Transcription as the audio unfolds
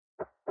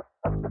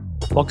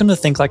Welcome to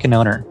Think Like an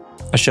Owner,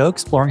 a show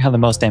exploring how the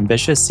most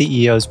ambitious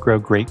CEOs grow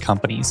great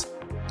companies.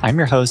 I'm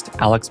your host,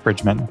 Alex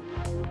Bridgman.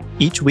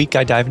 Each week,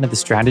 I dive into the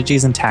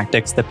strategies and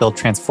tactics that build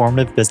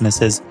transformative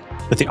businesses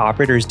with the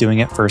operators doing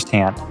it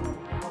firsthand.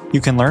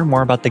 You can learn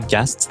more about the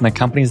guests and the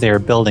companies they are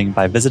building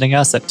by visiting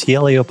us at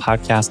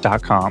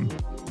tlaopodcast.com.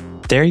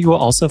 There you will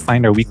also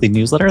find our weekly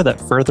newsletter that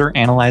further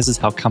analyzes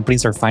how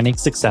companies are finding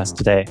success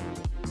today.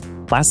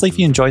 Lastly, if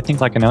you enjoy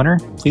Think Like an Owner,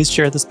 please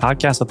share this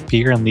podcast with a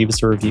peer and leave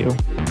us a review.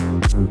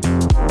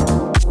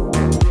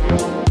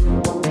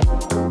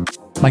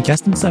 My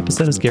guest in this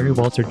episode is Gary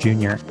Walter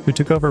Jr., who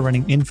took over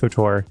running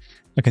Infotor,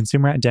 a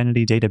consumer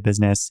identity data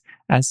business,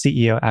 as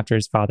CEO after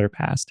his father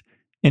passed.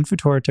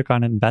 Infotor took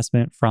on an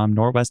investment from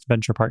Norwest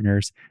Venture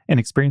Partners and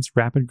experienced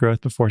rapid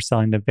growth before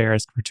selling to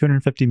Verisk for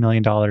 $250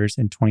 million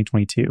in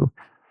 2022.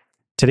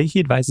 Today, he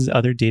advises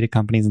other data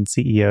companies and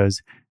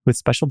CEOs with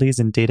specialties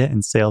in data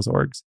and sales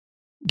orgs.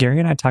 Gary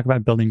and I talk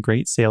about building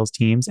great sales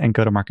teams and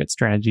go-to-market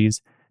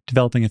strategies,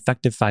 developing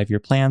effective 5-year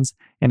plans,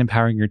 and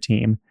empowering your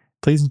team.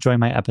 Please enjoy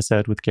my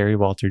episode with Gary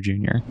Walter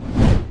Jr.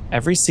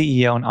 Every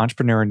CEO and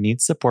entrepreneur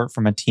needs support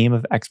from a team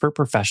of expert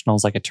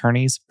professionals like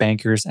attorneys,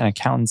 bankers, and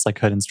accountants like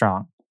Hood &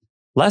 Strong.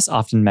 Less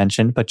often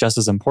mentioned, but just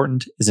as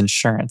important, is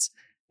insurance.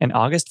 And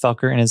August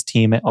Felker and his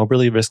team at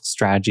Oberly Risk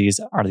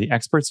Strategies are the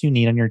experts you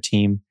need on your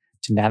team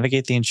to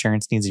navigate the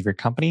insurance needs of your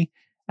company,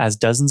 as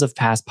dozens of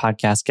past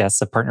podcast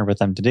guests have partnered with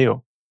them to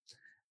do.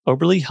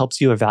 Oberly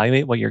helps you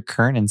evaluate what your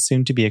current and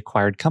soon-to-be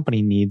acquired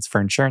company needs for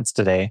insurance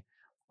today,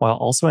 while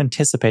also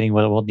anticipating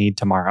what it will need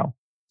tomorrow.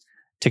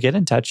 To get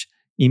in touch,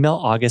 email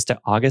August at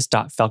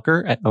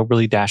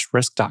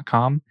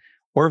august.felker@oberly-risk.com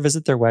or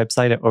visit their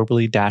website at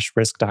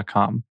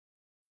oberly-risk.com.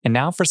 And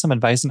now for some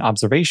advice and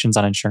observations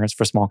on insurance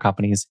for small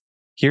companies.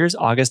 Here's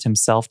August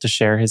himself to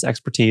share his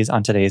expertise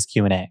on today's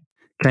Q&A.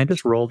 Can I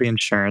just roll the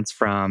insurance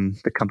from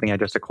the company I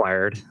just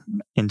acquired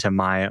into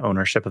my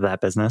ownership of that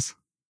business?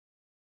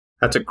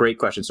 That's a great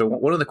question. So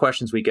one of the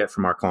questions we get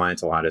from our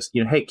clients a lot is,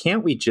 hey,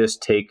 can't we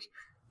just take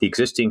the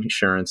existing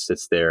insurance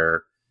that's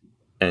there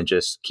and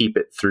just keep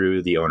it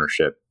through the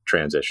ownership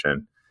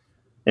transition?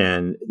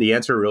 And the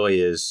answer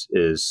really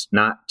is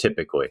not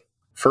typically.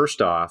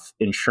 First off,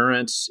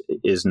 insurance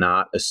is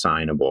not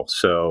assignable.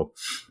 So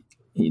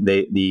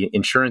the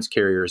insurance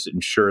carriers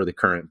insure the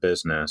current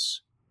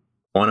business,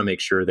 want to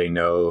make sure they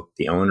know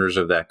the owners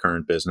of that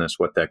current business,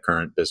 what that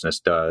current business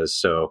does.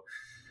 So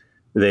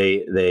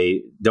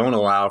they don't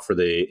allow for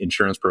the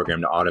insurance program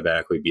to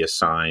automatically be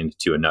assigned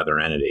to another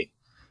entity.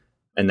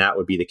 And that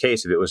would be the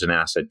case if it was an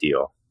asset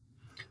deal.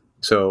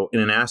 So in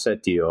an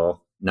asset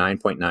deal,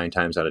 9.9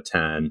 times out of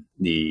 10,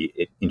 the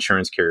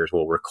insurance carriers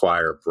will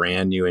require a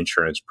brand new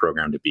insurance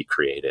program to be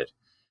created.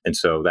 And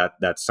so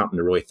that's something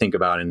to really think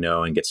about and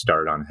know and get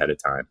started on ahead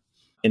of time.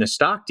 In a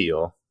stock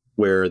deal,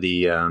 where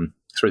I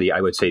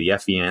would say the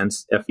FEIN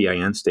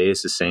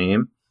stays the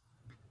same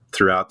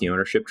throughout the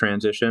ownership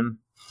transition,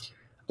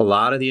 a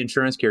lot of the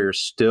insurance carriers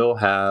still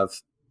have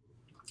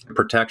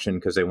protection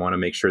because they want to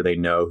make sure they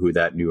know who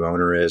that new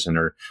owner is and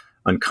are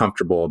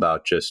uncomfortable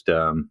about just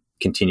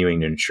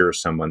continuing to insure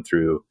someone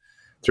through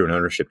an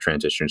ownership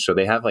transition. So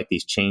they have like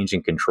these change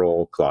in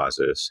control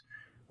clauses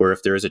where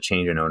if there is a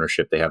change in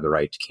ownership, they have the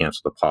right to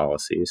cancel the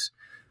policies.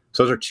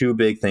 So those are two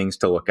big things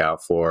to look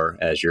out for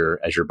as you're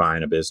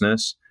buying a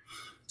business,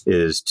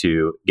 is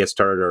to get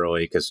started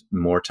early, because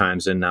more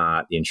times than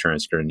not, the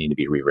insurance is going to need to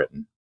be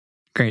rewritten.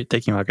 Great.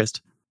 Thank you,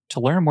 August. To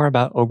learn more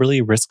about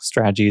Oberly Risk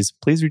Strategies,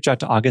 please reach out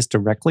to August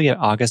directly at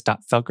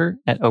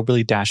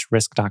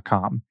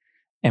august.felker@oberly-risk.com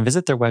and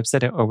visit their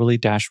website at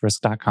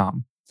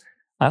oberly-risk.com.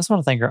 I also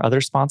want to thank our other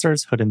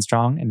sponsors, Hood &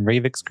 Strong and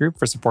Ravix Group,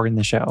 for supporting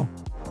the show.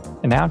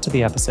 And now to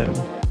the episode.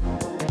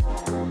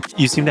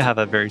 You seem to have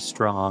a very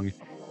strong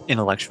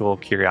intellectual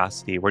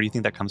curiosity. Where do you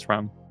think that comes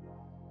from?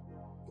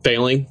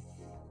 Failing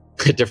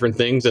at different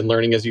things and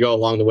learning as you go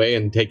along the way,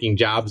 and taking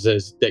jobs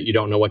that you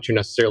don't know what you're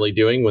necessarily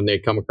doing when they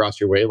come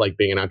across your way, like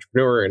being an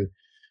entrepreneur and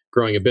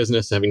growing a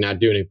business, having not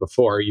doing it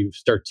before. You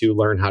start to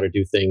learn how to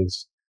do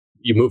things.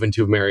 You move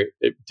into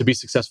to be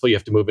successful, you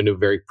have to move into a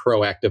very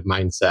proactive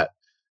mindset.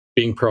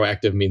 Being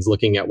proactive means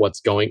looking at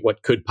what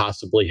could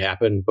possibly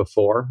happen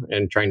before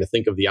and trying to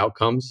think of the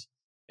outcomes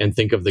and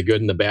think of the good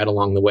and the bad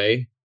along the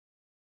way,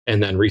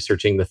 and then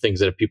researching the things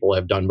that people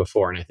have done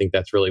before. And I think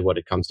that's really what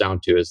it comes down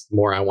to, is the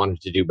more I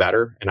wanted to do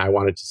better and I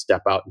wanted to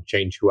step out and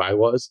change who I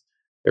was,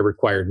 it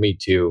required me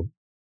to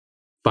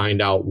find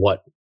out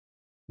what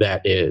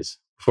that is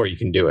before you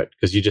can do it.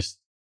 Because a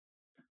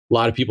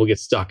lot of people get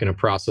stuck in a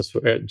process,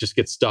 just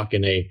get stuck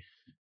in a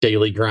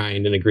daily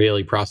grind and a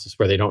daily process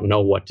where they don't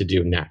know what to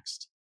do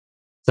next.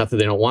 It's not that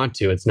they don't want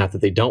to, it's not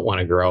that they don't want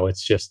to grow.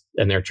 It's just,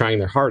 and they're trying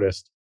their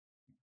hardest,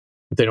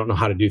 but they don't know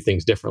how to do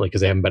things differently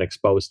because they haven't been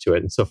exposed to it.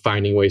 And so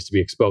finding ways to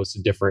be exposed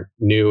to different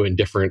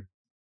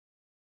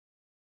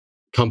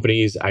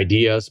companies,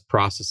 ideas,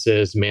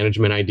 processes,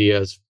 management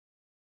ideas,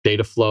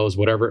 data flows,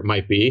 whatever it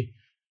might be,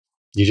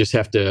 you just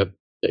have to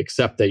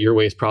accept that your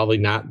way is probably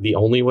not the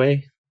only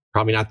way,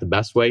 probably not the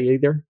best way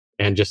either,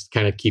 and just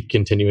kind of keep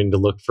continuing to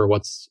look for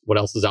what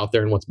else is out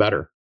there and what's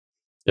better.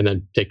 and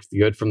then take the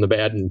good from the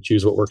bad and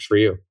choose what works for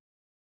you.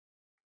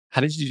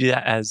 How did you do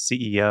that as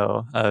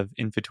CEO of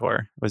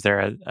Infotor? Was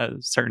there a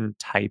certain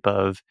type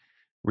of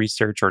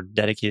research or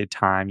dedicated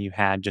time you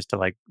had just to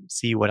like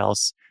see what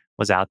else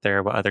was out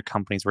there, what other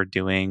companies were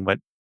doing, what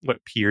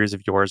peers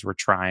of yours were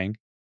trying?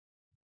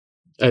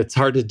 It's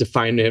hard to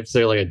define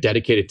necessarily a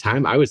dedicated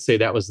time. I would say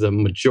that was the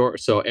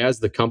majority. So as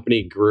the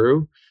company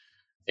grew,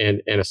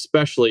 and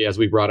especially as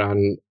we brought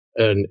on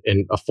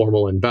a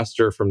formal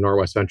investor from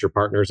Norwest Venture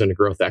Partners and a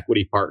growth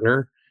equity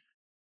partner,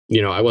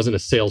 I wasn't a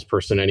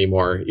salesperson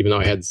anymore, even though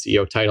I had the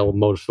CEO title.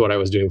 Most of what I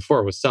was doing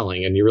before was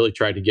selling. And you really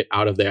tried to get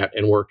out of that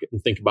and work and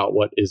think about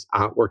what is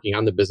working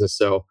on the business.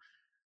 So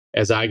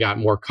as I got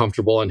more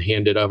comfortable and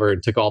handed over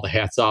and took all the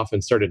hats off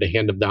and started to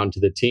hand them down to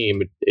the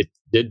team, it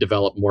did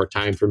develop more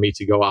time for me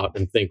to go out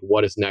and think,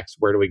 what is next?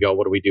 Where do we go?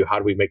 What do we do? How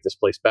do we make this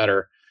place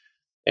better?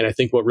 And I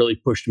think what really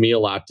pushed me a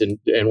lot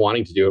and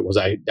wanting to do it was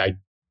I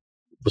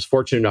was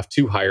fortunate enough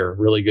to hire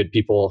really good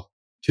people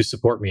to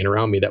support me and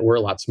around me that were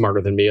a lot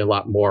smarter than me, a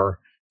lot more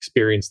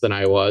experienced than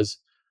I was.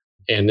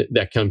 And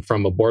that come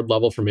from a board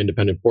level, from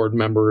independent board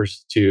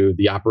members to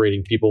the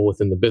operating people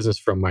within the business,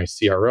 from my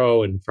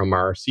CRO and from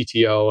our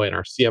CTO and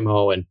our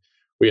CMO. And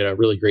we had a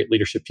really great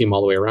leadership team all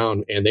the way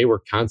around. And they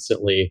were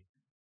constantly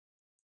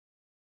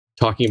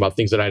talking about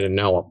things that I didn't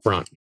know up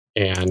front.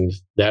 And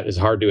that is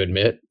hard to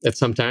admit at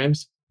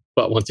sometimes.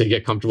 But once they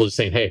get comfortable just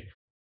saying, hey,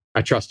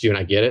 I trust you and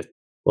I get it,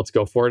 let's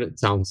go for it. It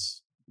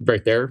sounds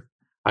right there.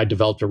 I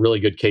developed a really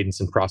good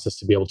cadence and process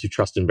to be able to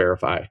trust and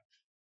verify,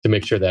 to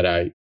make sure that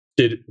I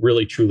did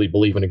really truly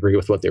believe and agree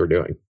with what they were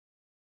doing.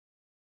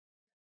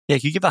 Yeah,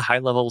 can you give a high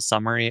level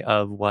summary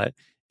of what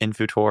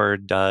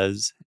Infotor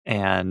does?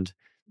 And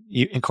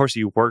of course,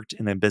 you worked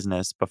in the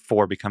business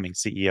before becoming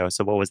CEO.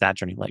 So what was that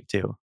journey like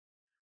too?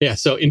 Yeah,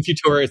 so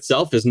Infutor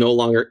itself is no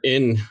longer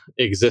in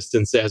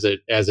existence as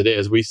it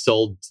is. We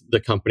sold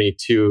the company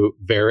to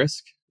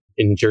Verisk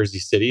in Jersey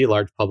City, a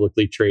large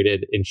publicly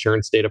traded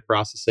insurance data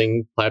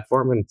processing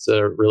platform, and it's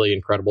a really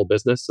incredible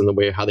business in the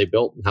way how they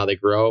built and how they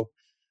grow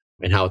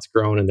and how it's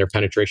grown and their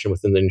penetration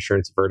within the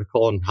insurance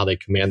vertical and how they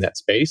command that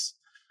space.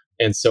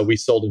 And so we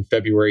sold in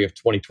February of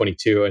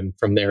 2022, and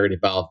from there it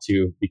evolved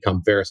to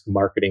become Verisk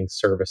Marketing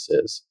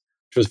Services,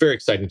 which was very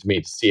exciting to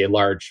me to see a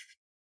large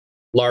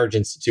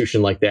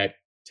institution like that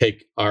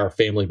take our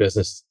family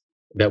business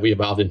that we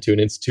evolved into an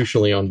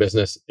institutionally owned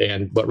business,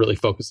 and but really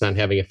focused on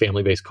having a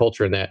family-based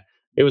culture. And that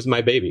it was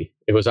my baby,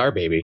 it was our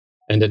baby,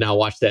 and to now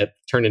watch that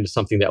turn into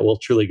something that will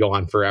truly go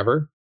on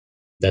forever.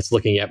 That's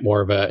looking at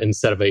more of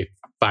instead of a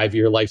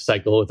 5-year life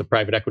cycle with a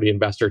private equity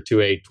investor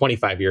to a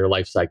 25-year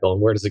life cycle,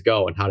 and where does it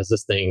go, and how does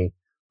this thing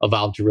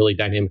evolve to really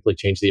dynamically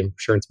change the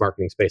insurance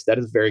marketing space? That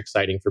is very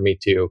exciting for me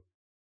to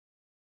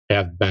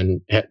have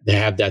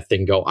that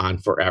thing go on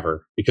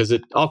forever, because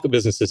all the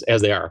businesses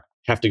as they are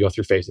have to go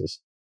through phases.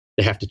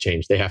 They have to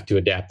change. They have to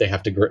adapt. They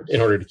have to grow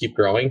in order to keep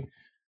growing.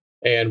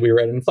 And we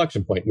were at an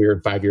inflection point. We were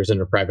 5 years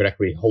into a private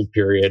equity hold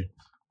period.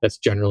 That's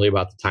generally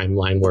about the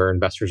timeline where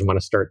investors want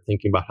to start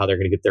thinking about how they're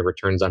going to get their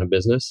returns on a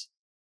business.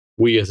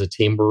 We as a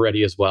team were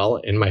ready as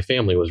well, and my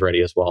family was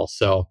ready as well.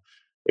 So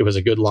it was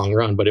a good long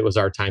run, but it was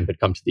our time had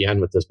come to the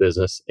end with this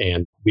business,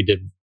 and we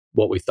did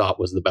what we thought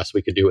was the best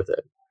we could do with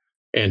it,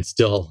 and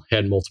still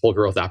had multiple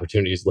growth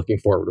opportunities looking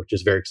forward, which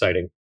is very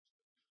exciting.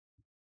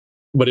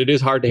 But it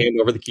is hard to hand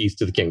over the keys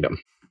to the kingdom.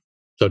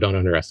 So don't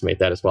underestimate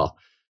that as well.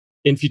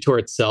 Infutor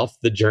itself,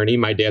 the journey,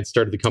 my dad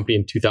started the company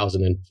in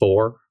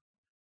 2004.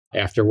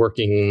 After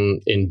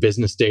working in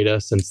business data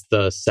since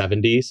the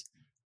 70s,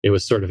 it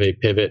was sort of a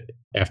pivot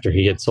after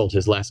he had sold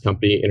his last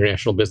company,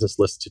 International Business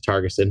List, to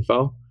Targus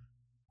Info,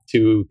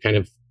 to kind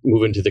of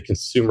move into the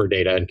consumer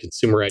data and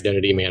consumer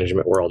identity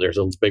management world. There's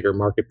a bigger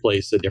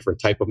marketplace, a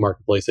different type of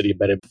marketplace that he'd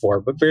been in before,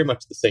 but very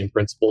much the same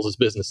principles as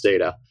business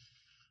data.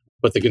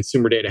 But the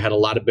consumer data had a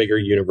lot of bigger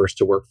universe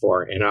to work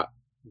for. And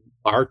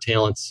our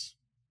talents,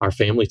 our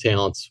family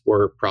talents,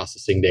 were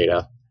processing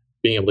data,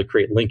 being able to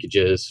create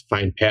linkages,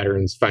 find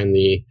patterns, find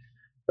the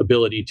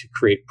ability to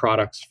create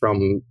products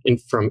from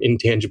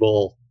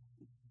intangible,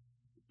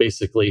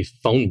 basically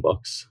phone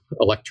books,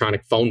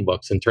 electronic phone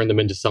books, and turn them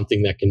into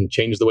something that can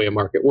change the way a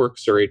market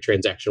works, or a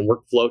transaction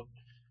workflow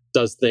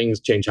does things,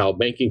 change how a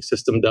banking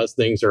system does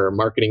things, or a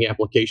marketing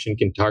application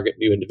can target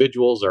new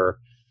individuals or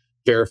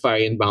verify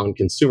inbound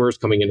consumers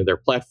coming into their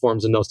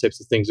platforms, and those types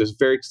of things. It's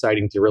very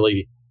exciting to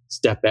really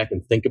step back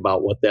and think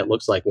about what that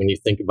looks like when you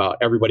think about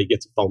everybody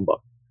gets a phone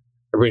book.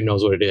 Everybody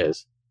knows what it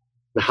is.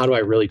 Now, how do I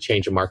really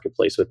change a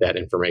marketplace with that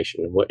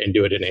information and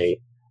do it in a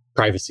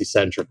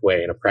privacy-centric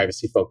way, in a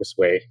privacy-focused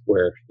way,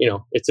 where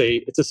it's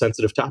a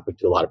sensitive topic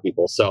to a lot of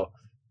people. So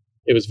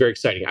it was very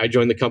exciting. I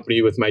joined the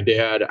company with my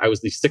dad. I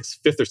was the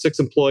fifth or sixth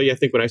employee, I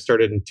think, when I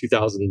started in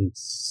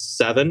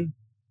 2007.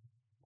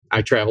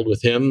 I traveled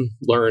with him,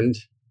 learned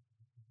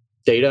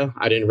data.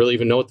 I didn't really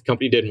even know what the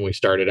company did when we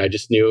started. I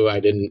just knew I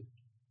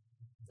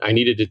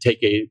needed to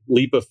take a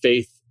leap of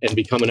faith and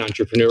become an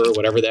entrepreneur,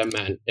 whatever that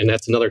meant. And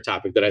that's another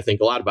topic that I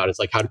think a lot about. It's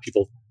like, how do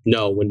people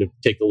know when to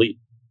take the leap?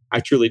 I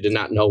truly did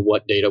not know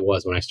what data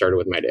was when I started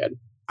with my dad.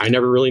 I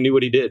never really knew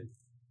what he did.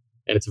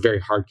 And it's a very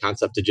hard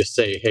concept to just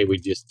say, hey, we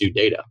just do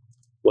data.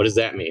 What does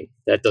that mean?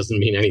 That doesn't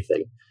mean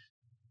anything.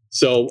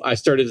 So I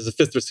started as a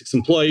fifth or sixth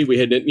employee. We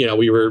had,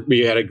 we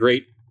had a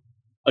great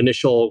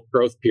initial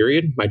growth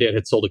period. My dad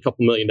had sold a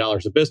couple $1 million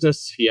of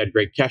business. He had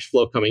great cash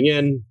flow coming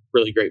in,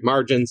 really great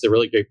margins, a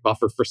really great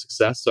buffer for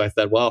success. So I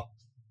thought, well,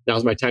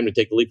 now's my time to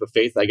take a leap of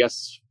faith. I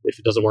guess if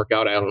it doesn't work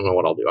out, I don't know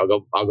what I'll do.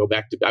 I'll go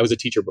back to, I was a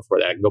teacher before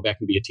that. I can go back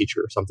and be a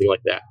teacher or something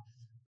like that,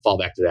 fall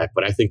back to that.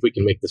 But I think we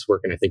can make this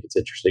work. And I think it's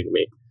interesting to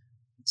me.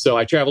 So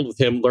I traveled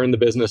with him, learned the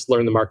business,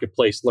 learned the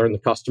marketplace, learned the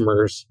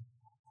customers,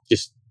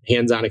 just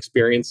hands-on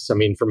experience. I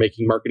mean, from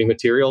making marketing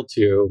material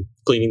to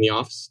cleaning the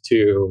office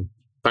to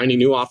finding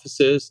new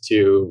offices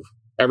to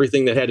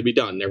everything that had to be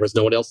done. There was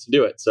no one else to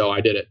do it. So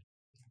I did it,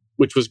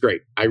 which was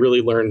great. I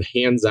really learned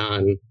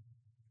hands-on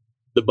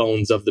the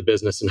bones of the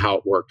business and how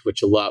it worked,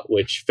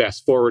 which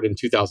fast forward in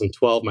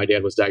 2012, my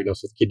dad was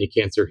diagnosed with kidney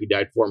cancer. He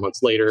died 4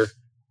 months later.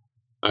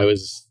 I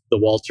was the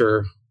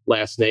Walter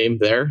last name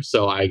there.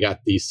 So I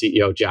got the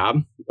CEO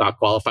job,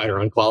 qualified or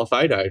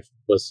unqualified.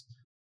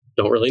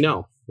 Don't really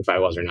know if I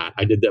was or not.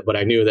 I did that, but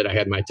I knew that I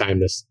had my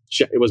time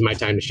it was my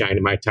time to shine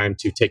and my time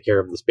to take care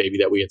of this baby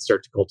that we had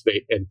started to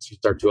cultivate and to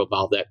start to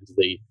evolve that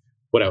into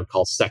what I would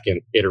call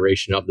second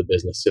iteration of the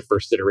business. The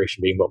first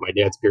iteration being what my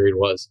dad's period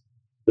was.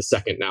 The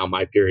second now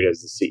my period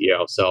as the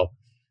CEO. So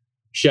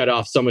shed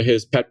off some of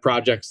his pet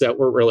projects that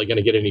weren't really going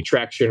to get any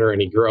traction or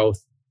any growth.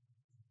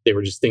 They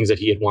were just things that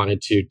he had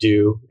wanted to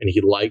do and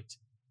he liked,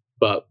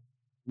 but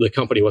the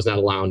company was not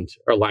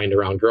aligned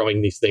around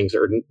growing these things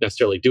or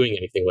necessarily doing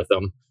anything with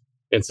them.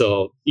 And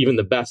so even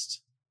the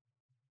best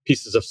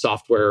pieces of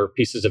software,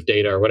 pieces of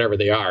data, or whatever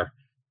they are,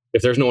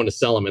 if there's no one to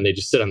sell them and they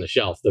just sit on the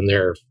shelf, then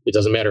it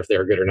doesn't matter if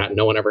they're good or not.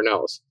 No one ever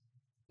knows.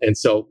 And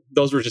so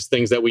those were just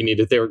things that we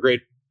needed. They were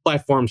great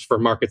platforms for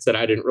markets that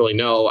I didn't really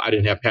know, I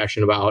didn't have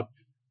passion about.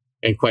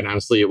 And quite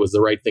honestly, it was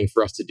the right thing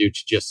for us to do,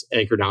 to just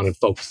anchor down and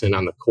focus in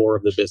on the core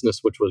of the business,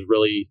 which was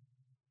really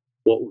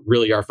what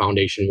really our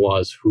foundation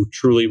was, who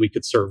truly we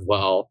could serve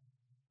well,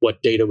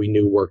 what data we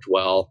knew worked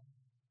well,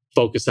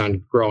 focus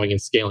on growing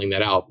and scaling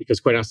that out. Because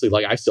quite honestly,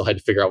 I still had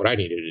to figure out what I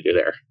needed to do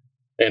there.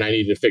 And I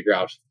needed to figure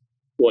out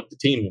what the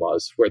team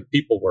was, where the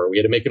people were. We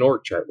had to make an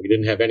org chart. We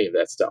didn't have any of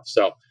that stuff.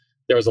 So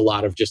there was a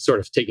lot of just sort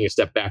of taking a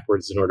step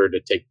backwards in order to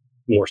take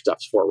more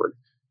steps forward.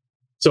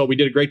 So we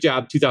did a great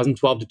job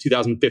 2012 to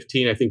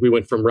 2015. I think we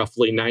went from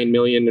roughly 9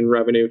 million in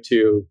revenue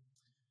to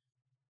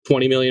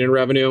 20 million in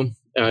revenue.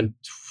 And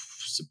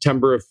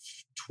September of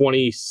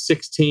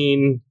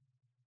 2016,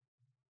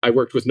 I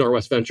worked with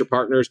Norwest Venture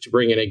Partners to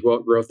bring in a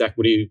growth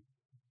equity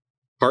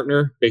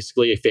partner,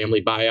 basically a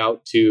family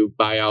buyout to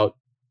buy out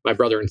my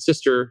brother and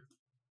sister,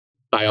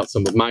 buy out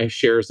some of my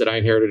shares that I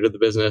inherited of the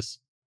business,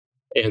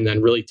 and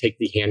then really take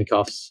the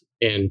handcuffs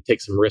and take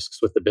some risks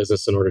with the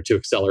business in order to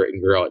accelerate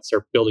and grow it,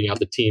 start building out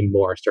the team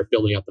more, start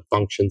building out the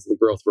functions, the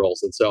growth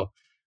roles. And so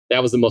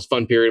that was the most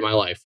fun period of my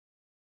life.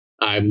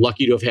 I'm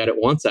lucky to have had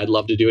it once. I'd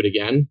love to do it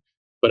again,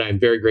 but I'm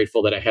very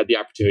grateful that I had the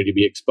opportunity to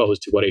be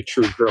exposed to what a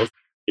true growth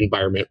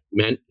environment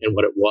meant and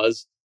what it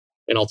was.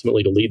 And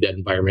ultimately to lead that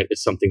environment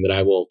is something that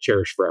I will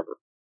cherish forever.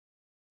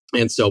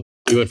 And so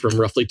we went from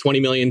roughly 20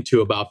 million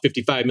to about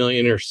 55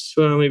 million, or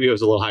so, maybe it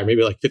was a little higher,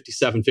 maybe like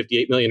 57,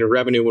 58 million in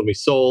revenue when we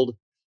sold.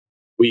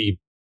 We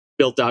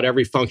built out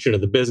every function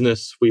of the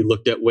business. We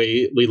looked at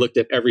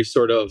every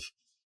sort of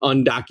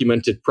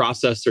undocumented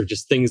process or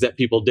just things that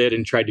people did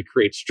and tried to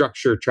create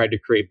structure, tried to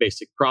create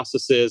basic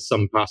processes,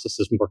 some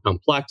processes more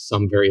complex,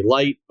 some very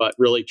light, but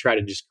really try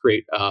to just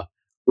create a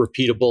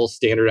repeatable,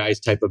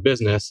 standardized type of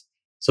business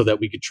so that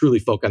we could truly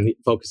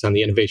focus on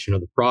the innovation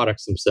of the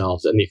products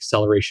themselves and the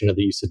acceleration of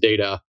the use of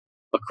data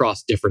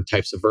across different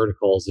types of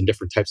verticals and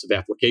different types of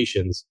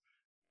applications.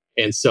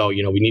 And so,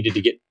 we needed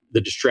to get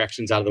the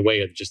distractions out of the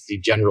way of just the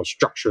general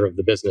structure of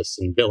the business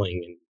and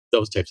billing and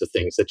those types of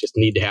things that just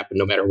need to happen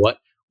no matter what.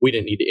 We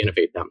didn't need to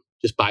innovate them,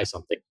 just buy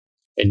something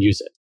and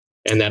use it.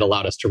 And that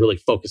allowed us to really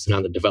focus in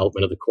on the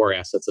development of the core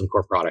assets and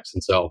core products.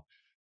 And so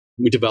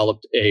we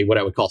developed what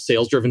I would call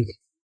sales-driven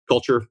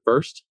culture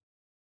first.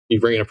 You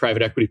bring in a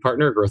private equity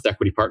partner, a growth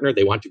equity partner,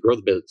 they want to grow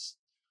the business.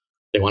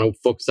 They want to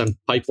focus on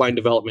pipeline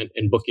development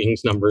and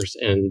bookings numbers.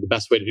 And the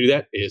best way to do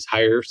that is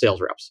hire sales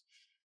reps.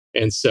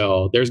 And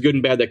so there's good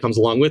and bad that comes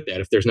along with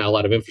that. If there's not a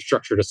lot of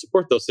infrastructure to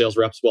support those sales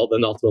reps, well,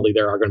 then ultimately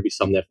there are going to be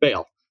some that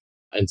fail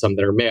and some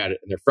that are mad and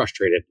they're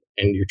frustrated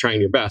and you're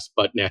trying your best.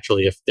 But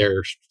naturally, if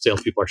their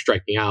salespeople are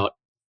striking out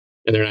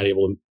and they're not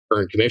able to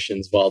earn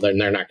commissions, well, then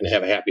they're not going to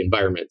have a happy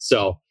environment.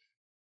 So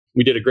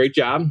we did a great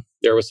job.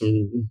 There was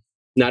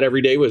not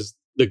every day was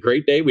the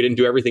great day. We didn't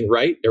do everything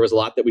right. There was a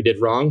lot that we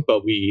did wrong,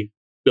 but we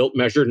built,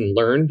 measured, and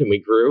learned, and we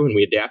grew, and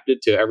we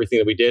adapted to everything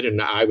that we did.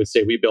 And I would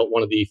say we built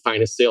one of the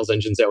finest sales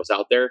engines that was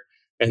out there,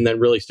 and then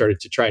really started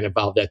to try and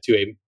evolve that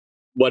to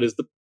what is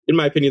in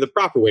my opinion, the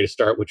proper way to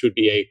start, which would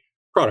be a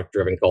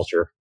product-driven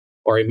culture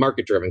or a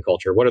market-driven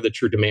culture. What are the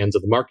true demands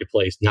of the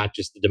marketplace, not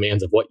just the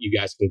demands of what you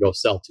guys can go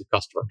sell to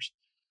customers?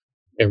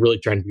 And really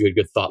trying to be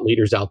good thought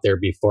leaders out there,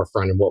 be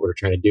forefront in what we were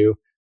trying to do.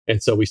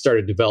 And so we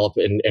started to develop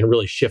and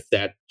really shift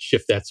that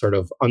sort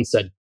of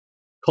unsaid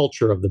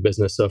culture of the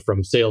business. So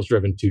from sales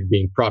driven to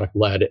being product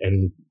led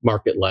and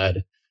market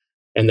led.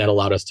 And that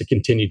allowed us to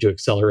continue to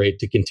accelerate,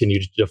 to continue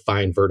to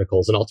define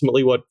verticals. And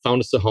ultimately what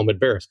found us a home at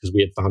Veris, because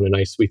we had found a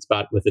nice sweet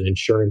spot within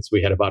insurance.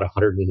 We had about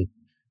 180%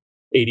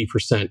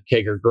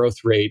 CAGR growth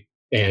rate,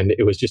 and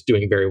it was just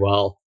doing very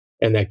well.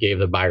 And that gave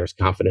the buyers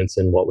confidence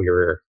in what we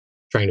were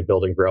trying to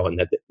build and grow, and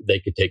that they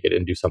could take it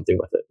and do something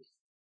with it.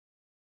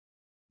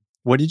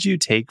 What did you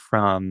take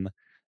from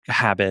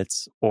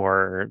habits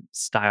or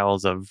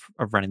styles of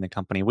running the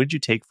company? What did you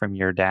take from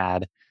your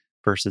dad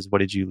versus what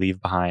did you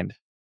leave behind?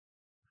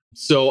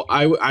 So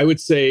I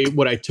would say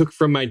what I took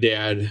from my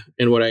dad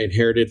and what I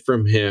inherited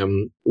from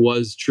him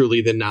was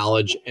truly the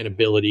knowledge and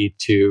ability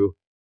to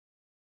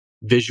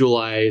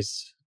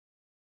visualize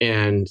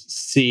and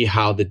see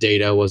how the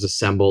data was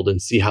assembled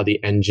and see how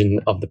the engine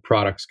of the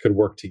products could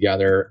work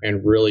together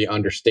and really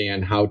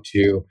understand how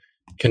to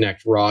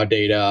connect raw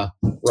data,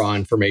 raw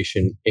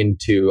information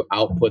into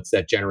outputs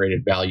that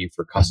generated value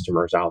for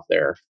customers out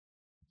there.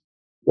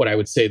 What I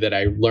would say that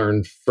I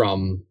learned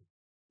from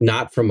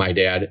not from my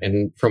dad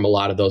and from a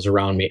lot of those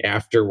around me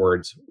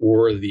afterwards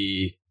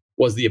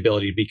was the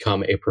ability to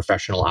become a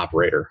professional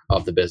operator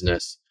of the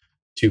business,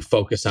 to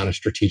focus on a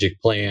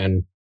strategic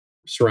plan,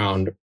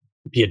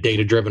 be a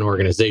data-driven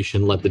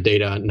organization, let the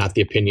data, not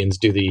the opinions,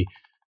 do the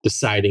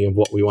deciding of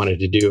what we wanted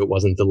to do. It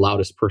wasn't the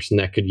loudest person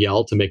that could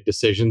yell to make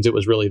decisions. It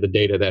was really the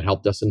data that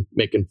helped us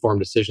make informed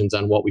decisions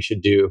on what we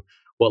should do,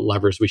 what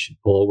levers we should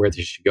pull, where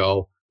they should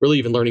go. Really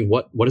even learning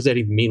what does that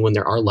even mean when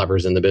there are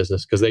levers in the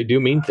business, because they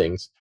do mean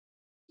things.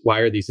 Why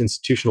are these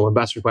institutional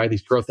investors, why are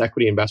these growth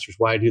equity investors,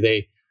 why do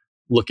they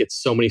look at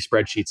so many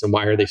spreadsheets, and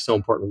why are they so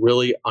important?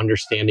 Really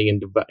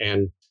understanding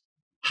and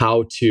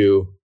how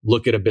to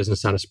look at a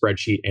business on a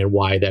spreadsheet and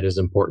why that is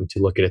important to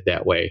look at it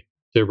that way,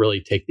 to really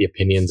take the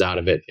opinions out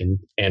of it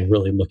and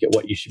really look at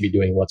what you should be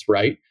doing, what's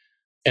right.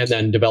 And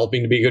then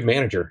developing to be a good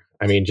manager.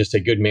 I mean, just a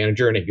good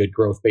manager and a good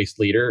growth-based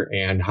leader,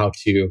 and how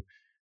to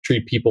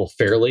treat people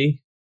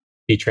fairly,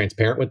 be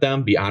transparent with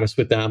them, be honest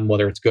with them,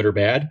 whether it's good or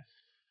bad,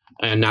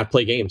 and not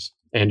play games,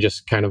 and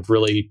just kind of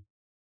really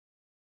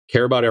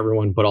care about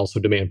everyone, but also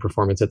demand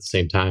performance at the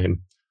same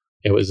time.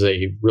 It was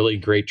a really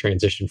great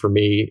transition for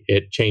me.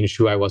 It changed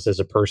who I was as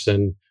a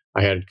person.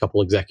 I had a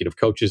couple executive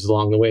coaches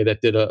along the way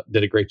that did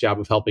a great job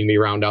of helping me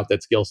round out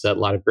that skill set, a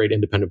lot of great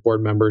independent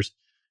board members.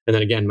 And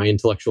then again, my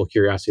intellectual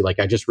curiosity, like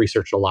I just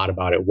researched a lot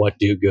about it. What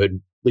do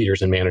good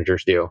leaders and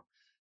managers do?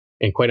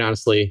 And quite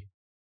honestly,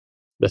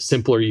 the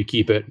simpler you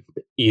keep it,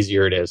 the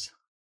easier it is.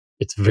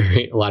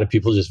 A lot of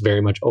people just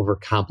very much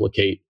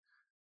overcomplicate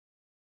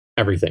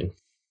everything.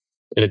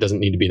 And it doesn't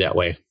need to be that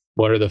way.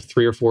 What are the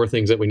 3 or 4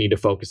 things that we need to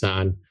focus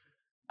on?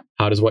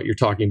 How does what you're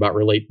talking about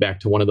relate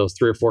back to one of those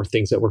 3 or 4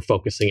 things that we're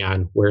focusing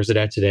on? Where is it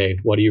at today?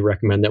 What do you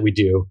recommend that we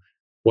do?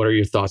 What are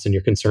your thoughts and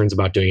your concerns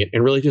about doing it?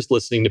 And really just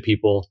listening to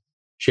people,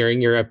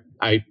 sharing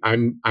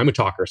I'm a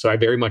talker, so I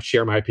very much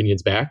share my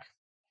opinions back,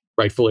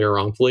 rightfully or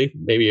wrongfully.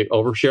 Maybe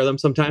overshare them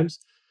sometimes.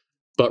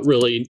 But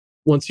really,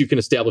 once you can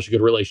establish a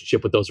good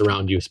relationship with those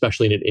around you,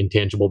 especially in an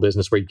intangible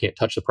business where you can't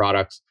touch the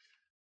products,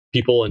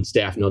 people and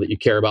staff know that you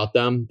care about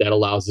them. That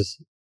allows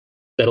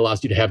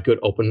you to have good,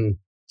 open,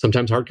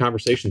 sometimes hard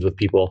conversations with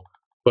people.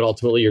 But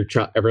ultimately,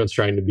 everyone's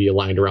trying to be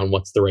aligned around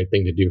what's the right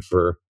thing to do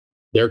for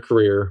their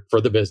career,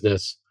 for the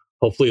business.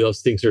 Hopefully,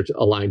 those things are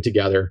aligned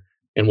together,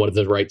 and what are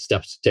the right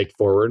steps to take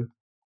forward.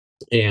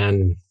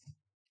 And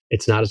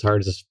it's not as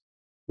hard as it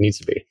needs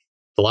to be.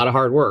 It's a lot of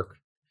hard work,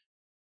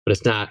 but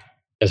it's not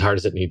as hard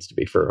as it needs to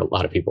be for a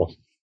lot of people.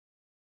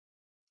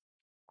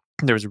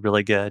 There was a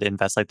really good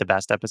Invest Like the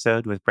Best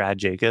episode with Brad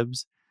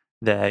Jacobs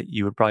that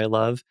you would probably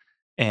love.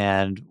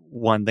 And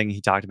one thing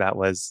he talked about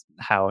was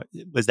how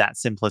it was that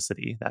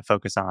simplicity, that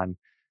focus on,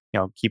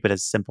 keep it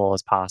as simple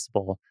as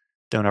possible.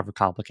 Don't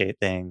overcomplicate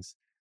things.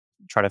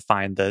 Try to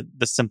find the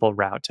simple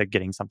route to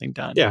getting something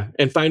done. Yeah,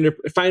 and find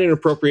an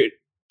appropriate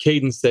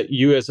cadence that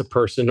you as a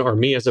person or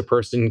me as a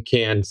person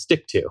can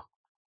stick to.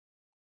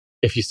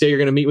 If you say you're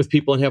going to meet with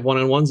people and have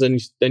one-on-ones,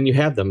 then you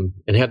have them,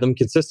 and have them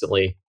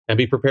consistently, and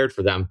be prepared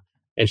for them,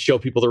 and show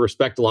people the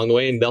respect along the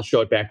way, and they'll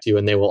show it back to you,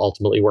 and they will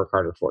ultimately work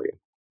harder for you.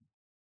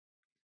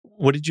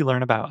 What did you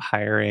learn about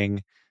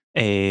hiring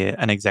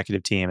an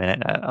executive team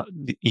and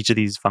each of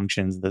these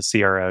functions, the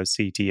CRO,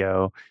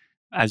 CTO,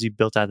 as you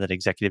built out that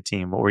executive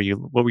team? What were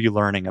you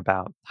learning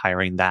about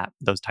hiring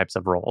those types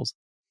of roles?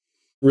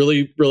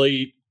 Really,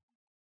 really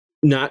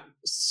not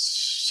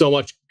so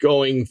much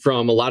going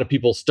from a lot of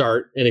people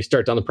start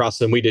down the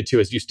process, and we did too,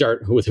 is you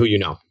start with who you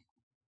know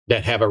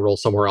that have a role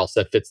somewhere else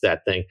that fits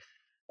that thing.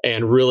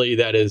 And really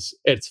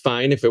it's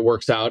fine if it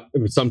works out.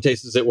 In some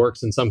cases it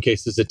works, in some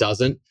cases it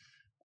doesn't.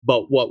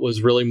 But what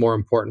was really more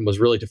important was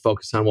really to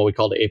focus on what we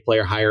called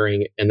A-player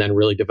hiring, and then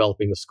really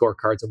developing the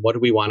scorecards and what do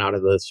we want out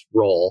of this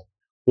role?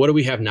 What do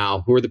we have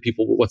now? Who are the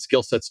people? What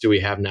skill sets do we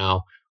have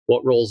now?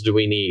 What roles do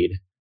we need?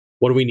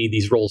 What do we need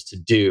these roles to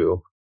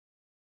do?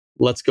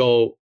 Let's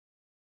post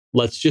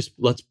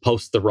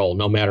the role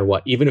no matter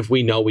what. Even if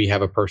we know we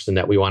have a person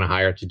that we want to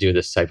hire to do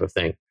this type of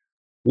thing,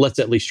 let's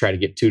at least try to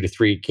get 2 to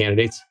 3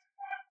 candidates.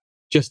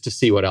 just to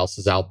see what else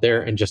is out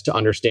there and just to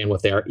understand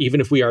what they are. Even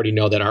if we already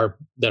know that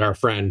our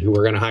friend who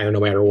we're going to hire no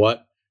matter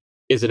what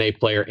is an A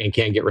player and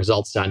can get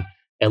results done,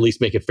 at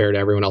least make it fair to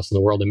everyone else in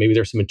the world. And maybe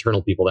there's some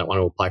internal people that want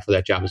to apply for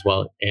that job as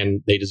well.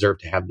 And they deserve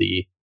to have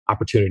the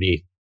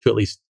opportunity to at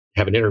least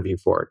have an interview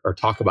for it or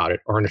talk about it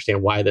or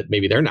understand why that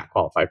maybe they're not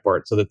qualified for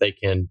it so that they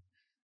can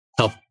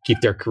help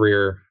keep their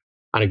career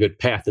on a good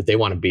path that they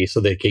want to be so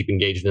they keep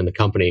engaged in the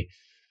company.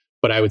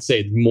 But I would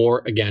say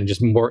more, again,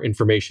 just more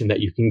information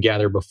that you can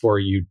gather before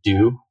you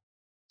do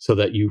so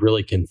that you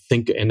really can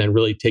think and then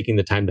really taking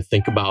the time to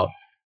think about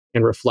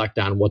and reflect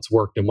on what's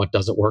worked and what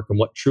doesn't work and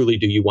what truly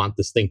do you want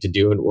this thing to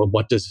do and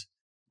what do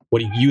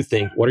you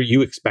think, what are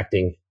you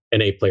expecting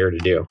an A player to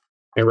do,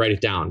 and write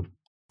it down.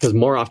 Because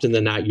more often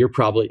than not, you're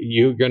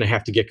going to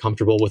have to get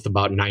comfortable with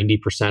about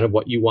 90% of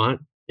what you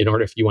want in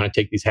order if you want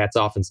to take these hats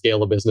off and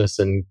scale a business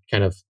and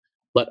kind of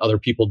let other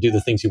people do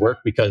the things you work,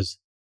 because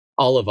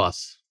all of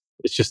us,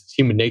 it's just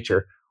human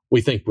nature.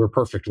 We think we're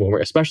perfect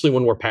especially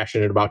when we're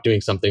passionate about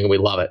doing something and we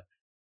love it.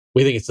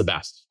 We think it's the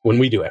best when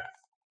we do it.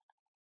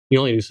 You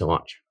only do so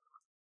much.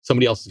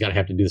 Somebody else is going to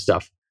have to do the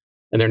stuff,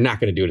 and they're not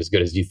going to do it as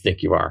good as you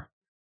think you are.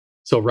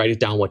 So write it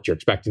down what you're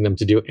expecting them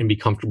to do and be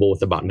comfortable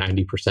with about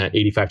 90%,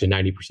 85 to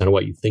 90% of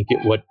what you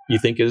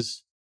think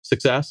is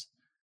success.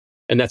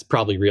 And that's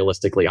probably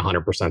realistically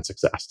 100%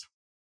 success.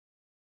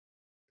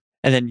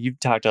 And then you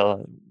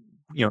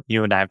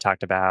and I have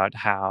talked about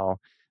how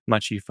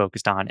much you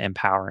focused on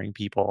empowering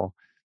people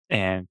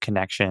and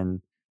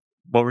connection.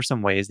 What were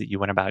some ways that you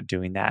went about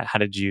doing that? How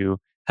did your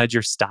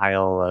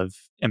style of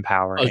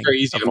empowering It's very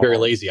easy. evolve? I'm very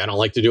lazy. I don't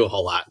like to do a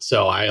whole lot.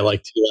 So I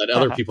like to let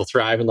other people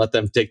thrive and let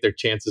them take their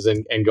chances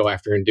and go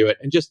after and do it.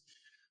 And just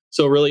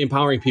so really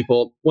empowering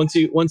people once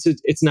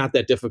it's not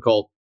that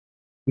difficult.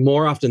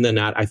 More often than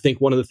not, I think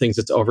one of the things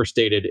that's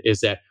overstated is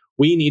that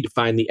we need to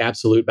find the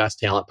absolute best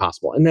talent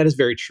possible. And that is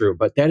very true.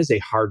 But that is a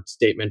hard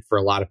statement for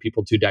a lot of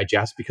people to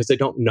digest because they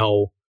don't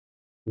know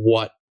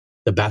what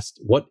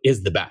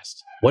is the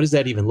best. What does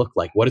that even look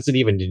like? What does it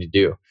even need to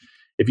do?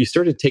 If you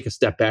start to take a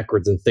step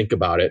backwards and think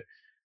about it,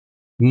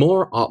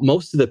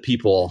 most of the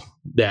people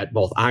that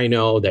both I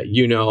know, that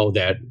you know,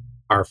 that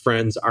our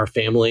friends, our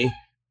family,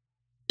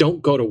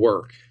 don't go to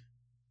work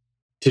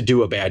to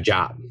do a bad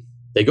job.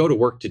 They go to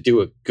work to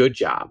do a good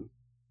job.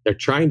 They're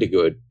trying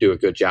to do a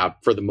good job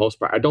for the most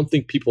part. I don't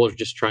think people are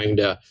just trying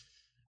to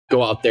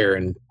go out there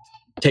and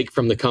take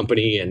from the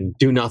company and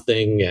do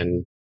nothing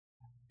and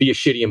be a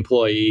shitty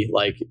employee.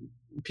 Like,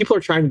 people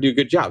are trying to do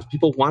good jobs.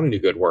 People want to do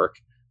good work.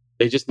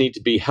 They just need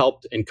to be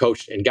helped and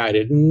coached and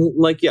guided. And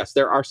like, yes,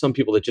 there are some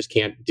people that just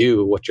can't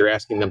do what you're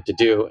asking them to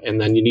do.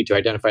 And then you need to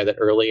identify that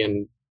early.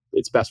 And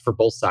it's best for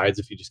both sides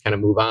if you just kind of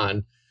move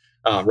on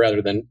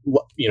rather than,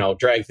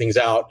 drag things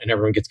out and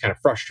everyone gets kind of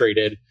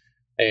frustrated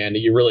and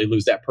you really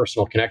lose that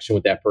personal connection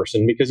with that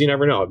person because you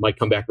never know. It might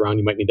come back around.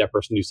 You might need that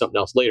person to do something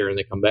else later and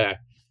they come back.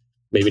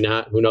 Maybe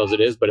not. Who knows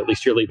it is, but at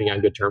least you're leaving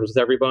on good terms with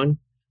everyone.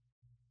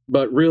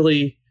 But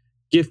really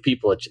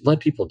let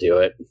people do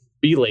it.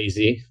 Be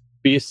lazy.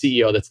 Be a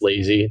CEO that's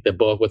lazy. The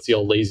book, what's the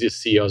old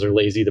laziest CEOs are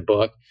lazy, the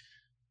book.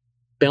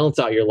 Balance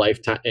out your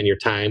lifetime and your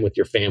time with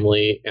your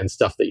family and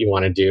stuff that you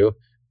want to do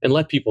and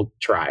let people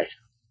try.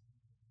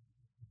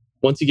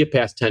 Once you get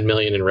past 10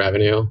 million in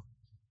revenue,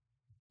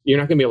 you're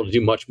not going to be able to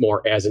do much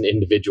more as an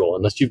individual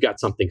unless you've got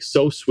something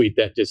so sweet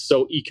that is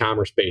so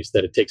e-commerce based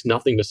that it takes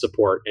nothing to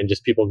support and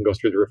just people can go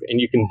through the roof and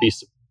you can be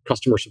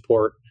customer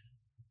support,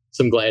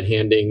 some glad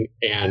handing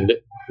and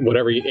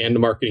and the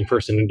marketing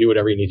person and do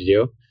whatever you need to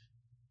do.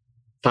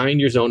 Find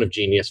your zone of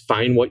genius.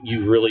 Find what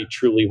you really,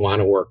 truly want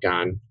to work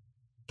on.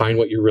 Find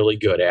what you're really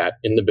good at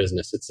in the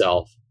business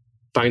itself.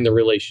 Find the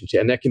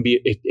relationship. And that can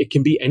be, it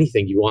can be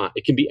anything you want.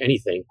 It can be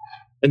anything.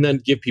 And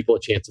then give people a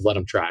chance to let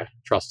them try.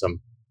 Trust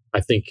them.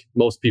 I think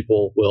most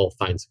people will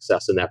find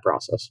success in that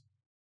process.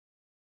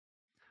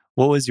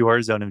 What was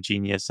your zone of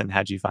genius and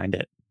how'd you find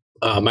it?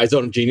 My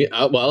zone of genius,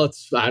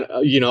 it's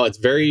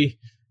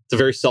a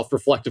very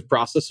self-reflective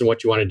process in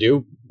what you want to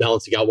do,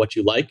 balancing out what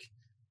you like.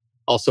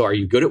 Also, are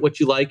you good at what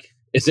you like?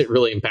 Is it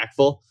really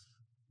impactful?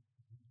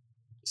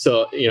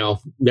 So,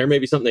 there may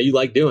be something that you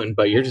like doing,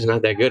 but you're just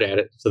not that good at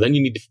it. So then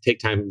you need to take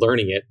time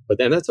learning it. But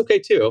then that's okay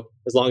too,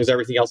 as long as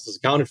everything else is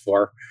accounted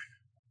for.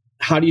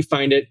 How do you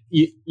find it?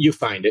 You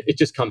find it. It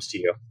just comes to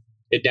you.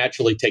 It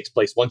naturally takes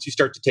place. Once you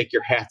start to take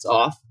your hats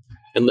off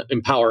and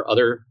empower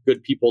other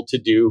good people to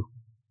do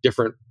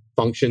different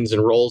functions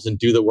and roles and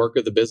do the work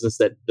of the business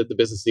that the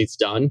business needs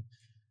done,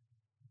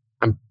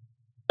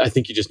 I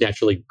think you just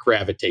naturally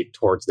gravitate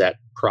towards that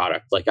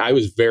product. Like, I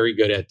was very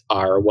good at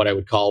what I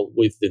would call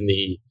within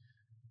the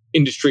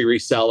industry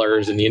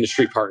resellers and the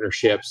industry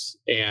partnerships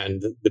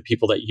and the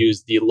people that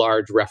use the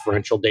large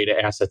referential data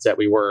assets that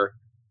we were.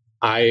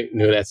 I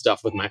knew that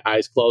stuff with my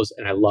eyes closed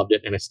and I loved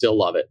it and I still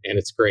love it. And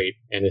it's great.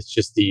 And it's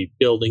just the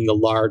building the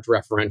large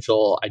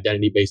referential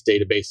identity-based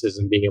databases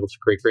and being able to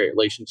create great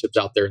relationships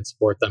out there and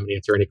support them and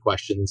answer any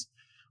questions.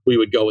 We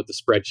would go with the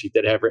spreadsheet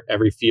that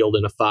every field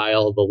in a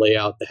file, the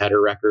layout, the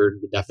header record,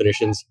 the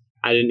definitions.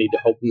 I didn't need to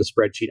open the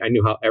spreadsheet. I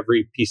knew how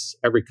every piece,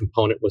 every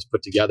component was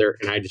put together.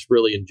 And I just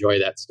really enjoy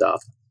that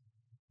stuff.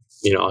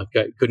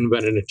 couldn't have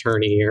been an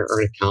attorney or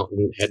an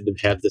accountant, had to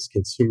have this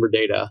consumer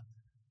data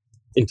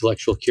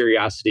intellectual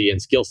curiosity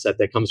and skill set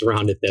that comes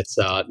around it that's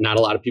not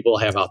a lot of people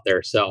have out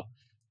there. So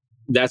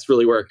that's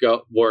really where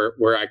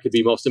I could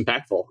be most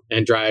impactful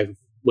and drive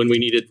when we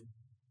needed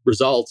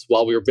results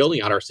while we were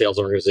building out our sales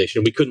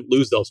organization. We couldn't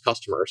lose those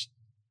customers.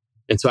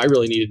 And so I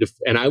really needed to,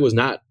 and I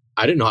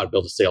didn't know how to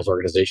build a sales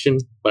organization,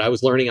 but I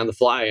was learning on the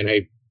fly, and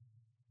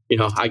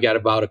I got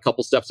about a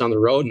couple steps on the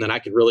road, and then I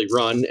could really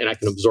run and I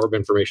can absorb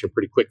information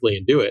pretty quickly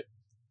and do it.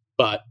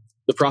 But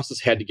the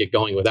process had to get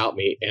going without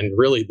me. And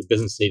really the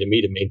business needed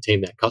me to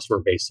maintain that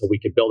customer base so we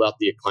could build out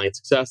the client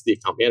success, the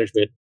account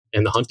management,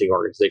 and the hunting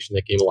organization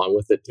that came along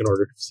with it in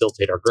order to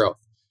facilitate our growth.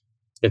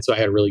 And so I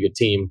had a really good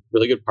team,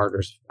 really good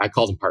partners. I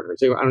called them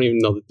partners. I don't even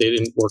know that they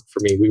didn't work for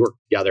me. We worked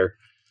together.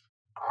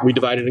 We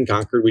divided and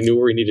conquered. We knew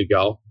where we needed to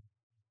go.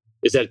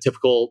 Is that a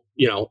typical,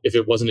 if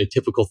it wasn't a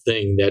typical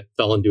thing that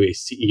fell into a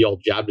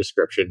CEO job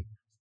description,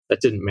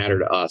 that didn't matter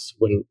to us.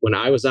 When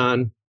I was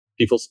on,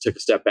 people took a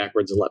step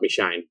backwards and let me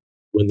shine.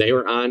 When they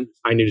were on,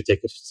 I knew to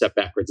take a step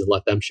backwards and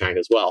let them shine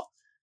as well.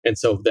 And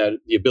so that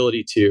the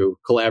ability to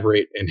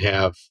collaborate and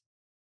have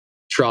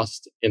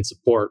trust and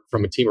support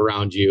from a team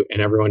around you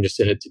and everyone just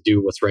in it to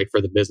do what's right for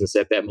the business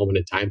at that moment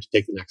in time to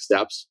take the next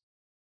steps,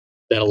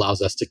 that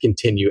allows us to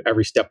continue.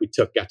 Every step we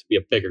took got to be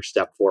a bigger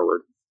step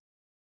forward.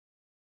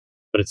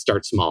 But it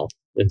starts small.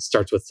 It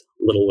starts with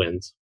little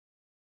wins.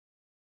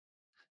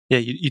 Yeah,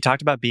 you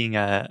talked about being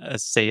a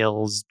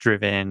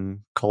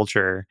sales-driven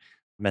culture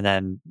and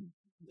then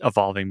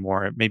evolving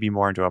maybe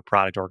more into a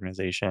product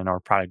organization or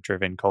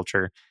product-driven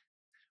culture.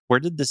 Where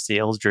did the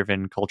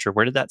sales-driven culture,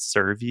 where did that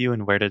serve you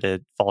and where did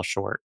it fall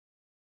short?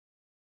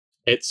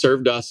 It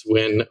served us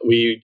when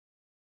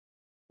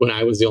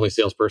I was the only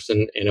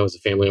salesperson and it was a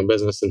family-owned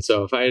business. And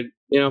so if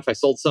I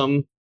sold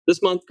some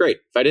this month, great.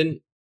 If I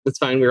didn't, that's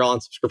fine. We were all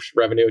on subscription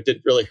revenue. It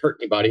didn't really hurt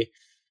anybody.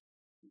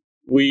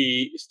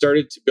 We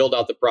started to build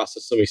out the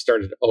process and we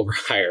started to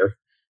overhire,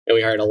 and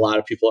we hired a lot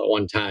of people at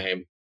one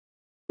time.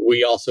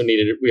 We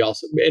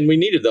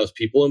needed those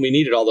people and we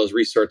needed all those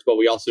resources, but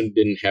we also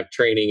didn't have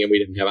training and we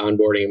didn't have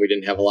onboarding and we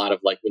didn't have a lot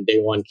of, like, when day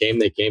one came,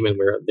 they came and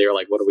they were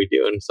like, what do we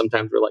do? And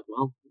sometimes we're like,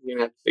 well, you're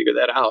gonna have to figure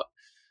that out.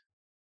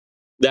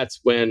 That's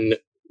when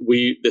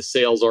the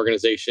sales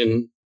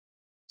organization,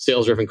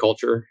 sales driven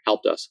culture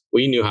helped us.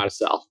 We knew how to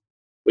sell.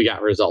 We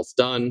got results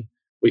done.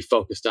 We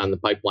focused on the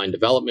pipeline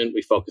development.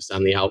 We focused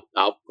on the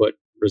output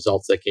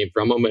results that came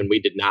from them. And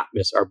we did not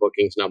miss our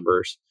bookings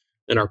numbers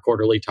and our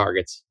quarterly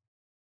targets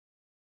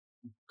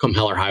come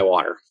hell or high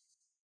water.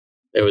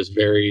 It was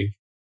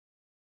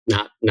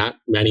not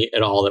many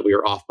at all that we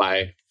were off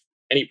by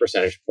any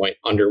percentage point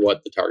under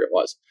what the target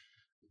was.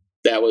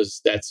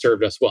 That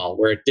served us well.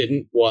 Where it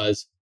didn't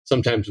was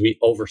sometimes we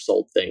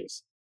oversold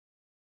things.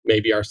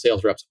 Maybe our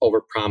sales reps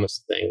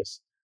overpromised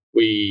things.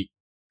 We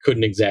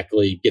couldn't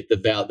exactly get the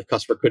value. The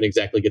customer couldn't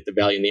exactly get the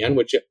value in the end,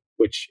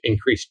 which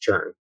increased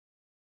churn.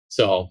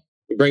 So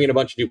we bring in a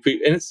bunch of new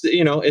people, and it's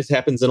it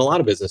happens in a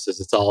lot of businesses.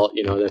 It's all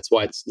that's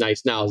why it's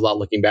nice now is a lot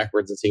looking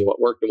backwards and seeing what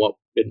worked and what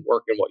didn't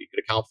work and what you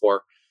could account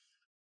for.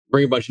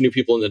 Bring a bunch of new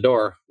people in the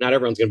door. Not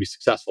everyone's going to be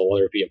successful,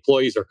 whether it be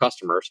employees or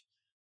customers.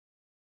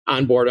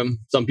 Onboard them.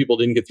 Some people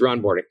didn't get through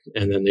onboarding,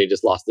 and then they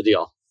just lost the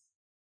deal.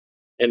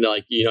 And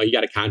you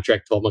got a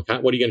contract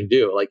 12-month. What are you going to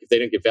do? Like, if they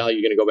didn't get value,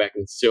 you're going to go back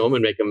and sue them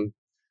and make them.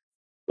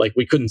 Like,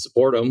 we couldn't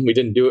support them. We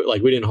didn't do it.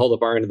 Like, we didn't hold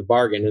up our end of the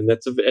bargain. And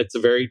it's a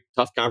very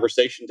tough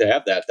conversation to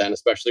have that then,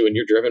 especially when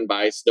you're driven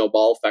by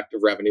snowball effect of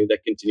revenue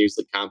that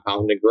continuously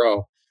compound and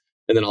grow.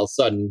 And then all of a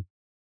sudden,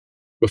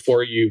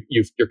 before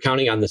you're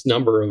counting on this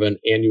number of an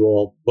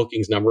annual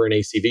bookings number, an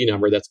ACV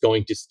number that's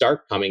going to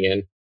start coming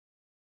in,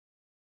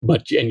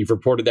 and you've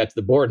reported that to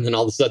the board, and then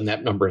all of a sudden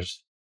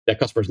that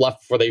customer's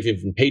left before they've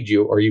even paid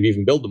you or you've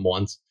even billed them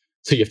once.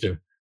 So you have to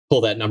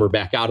pull that number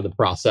back out of the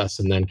process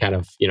and then kind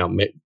of,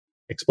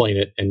 explain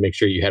it and make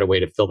sure you had a way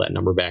to fill that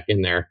number back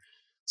in there.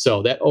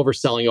 So that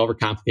overselling,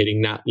 overcomplicating,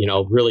 not,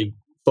 really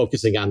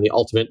focusing on the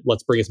ultimate,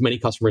 let's bring as many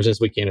customers as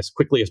we can as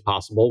quickly as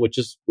possible, which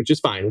is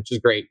fine, which is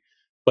great.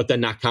 But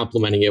then not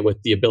complementing it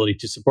with the ability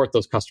to support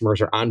those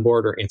customers or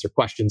onboard or answer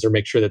questions or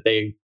make sure that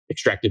they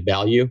extracted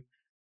value.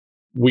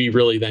 We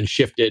really then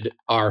shifted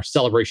our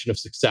celebration of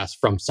success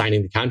from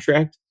signing the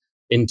contract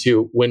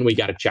into when we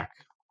got a check,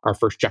 our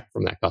first check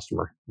from that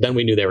customer. Then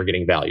we knew they were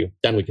getting value.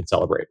 Then we could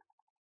celebrate.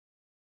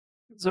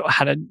 So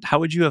how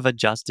would you have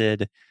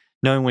adjusted,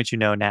 knowing what you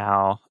know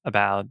now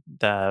about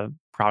the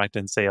product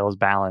and sales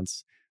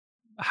balance?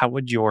 How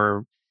would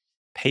your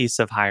pace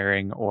of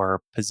hiring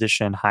or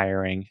position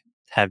hiring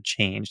have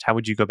changed? How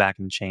would you go back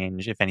and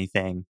change, if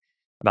anything,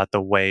 about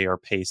the way or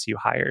pace you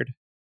hired?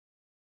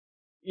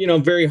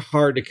 Very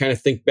hard to kind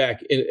of think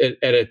back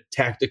at a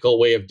tactical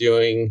way of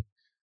doing,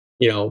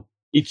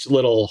 each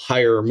little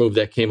hire or move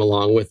that came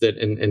along with it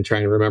and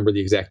trying to remember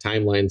the exact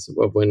timelines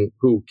of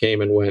who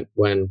came and went,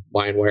 when,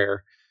 why, and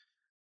where.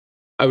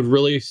 I would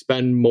really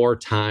spend more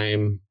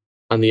time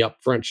on the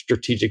upfront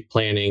strategic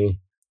planning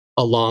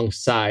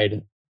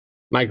alongside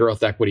my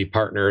growth equity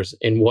partners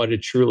and what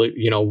it truly,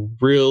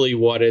 really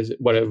what it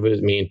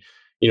would mean.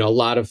 A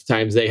lot of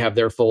times they have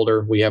their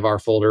folder, we have our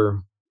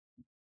folder.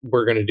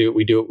 We're going to do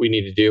what we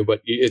need to do.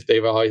 But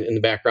they've always in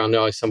the background,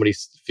 always somebody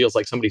feels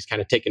like somebody's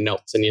kind of taking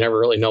notes, and you never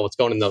really know what's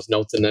going in those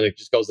notes, and then it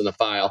just goes in the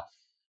file.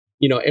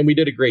 And we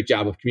did a great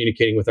job of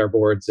communicating with our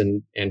boards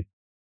and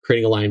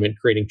creating alignment,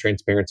 creating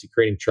transparency,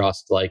 creating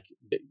trust, like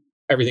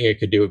everything I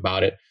could do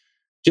about it.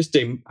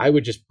 I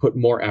would just put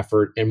more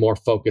effort and more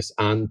focus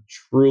on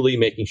truly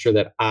making sure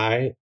that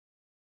I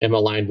am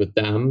aligned with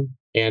them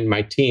and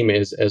my team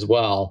is as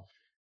well,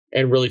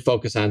 and really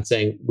focus on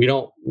saying we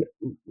don't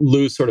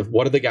lose sort of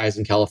what are the guys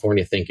in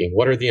California thinking?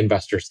 What are the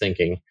investors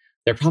thinking?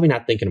 They're probably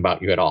not thinking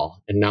about you at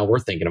all. And now we're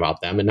thinking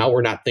about them. And now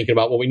we're not thinking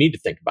about what we need to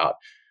think about.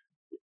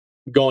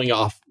 Going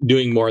off,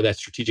 doing more of that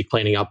strategic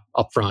planning up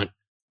front,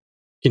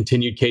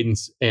 continued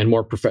cadence and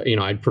more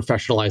I'd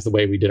professionalize the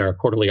way we did our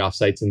quarterly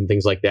offsites and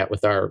things like that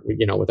with our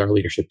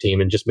leadership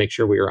team, and just make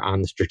sure we were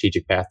on the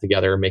strategic path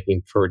together,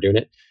 making sure we're doing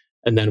it.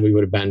 And then we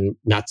would have been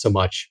not so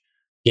much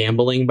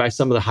gambling by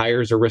some of the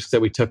hires or risks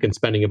that we took in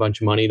spending a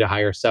bunch of money to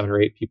hire 7 or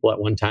 8 people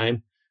at one time.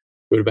 It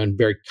would have been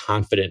very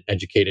confident,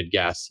 educated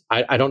guess.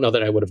 I don't know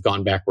that I would have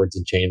gone backwards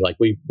and changed. Like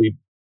we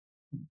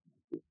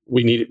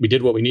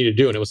did what we needed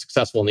to do, and it was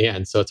successful in the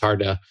end. So it's hard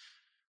to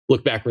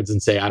look backwards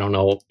and say, I don't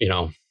know, I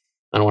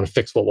don't want to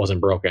fix what wasn't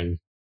broken,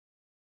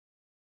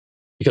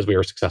 because we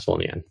were successful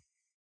in the end.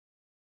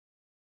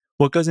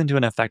 What goes into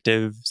an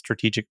effective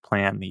strategic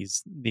plan,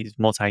 these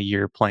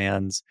multi-year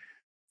plans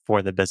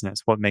for the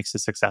business? What makes a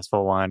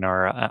successful one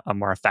or a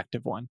more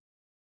effective one?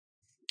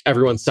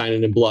 Everyone's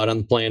signing in blood on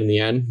the plan in the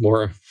end.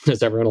 More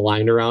is everyone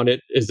aligned around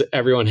it? Is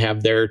everyone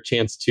have their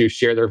chance to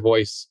share their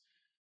voice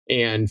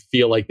and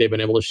feel like they've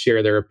been able to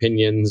share their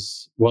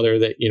opinions,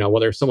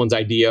 whether someone's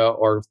idea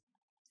or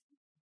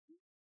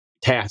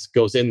task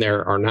goes in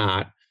there or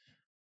not.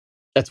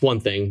 That's one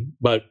thing,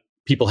 but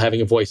people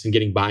having a voice and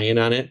getting buy-in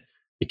on it.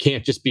 It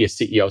can't just be a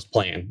CEO's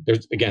plan.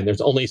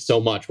 There's only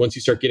so much. Once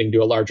you start getting to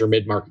a larger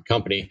mid-market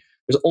company,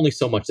 there's only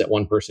so much that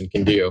one person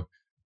can do.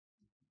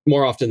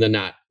 More often than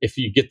not, if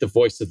you get the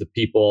voice of the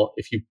people,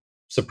 if you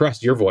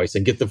suppress your voice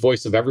and get the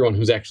voice of everyone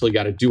who's actually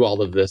got to do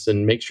all of this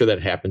and make sure that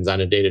it happens on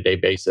a day-to-day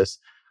basis,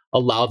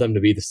 allow them to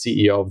be the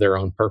CEO of their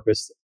own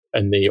purpose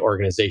and the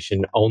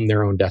organization, own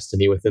their own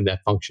destiny within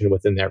that function,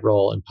 within that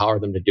role, empower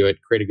them to do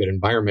it, create a good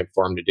environment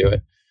for them to do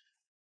it.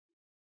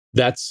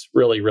 That's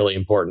really, really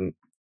important.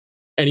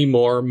 Any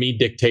more me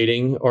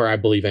dictating, or I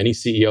believe any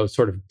CEO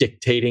sort of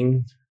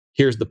dictating,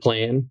 here's the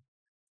plan,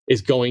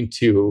 is going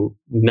to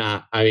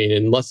not,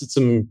 unless it's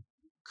some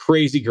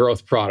crazy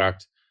growth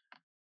product,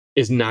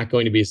 is not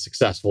going to be as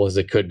successful as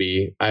it could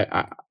be.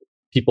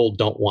 People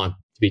don't want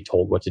to be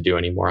told what to do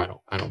anymore.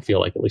 I don't feel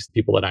like, at least the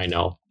people that I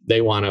know,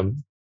 they want to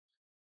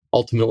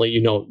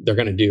ultimately, they're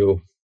going to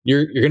do,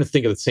 you're going to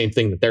think of the same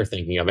thing that they're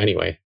thinking of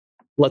anyway.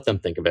 Let them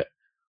think of it.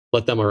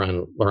 Let them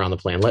around the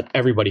plan. Let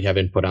everybody have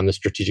input on the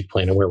strategic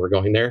plan and where we're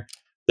going there.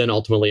 Then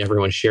ultimately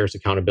everyone shares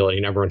accountability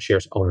and everyone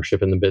shares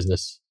ownership in the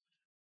business.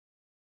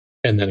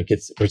 And then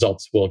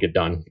results will get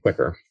done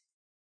quicker.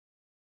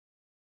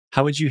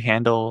 How would you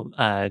handle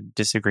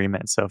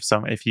disagreements? So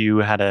if you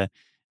had a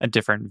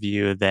different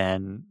view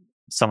than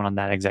someone on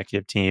that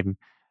executive team,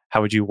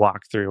 how would you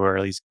walk through, or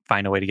at least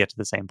find a way to get to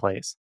the same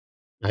place?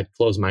 I'd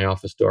close my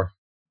office door.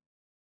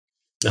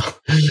 No.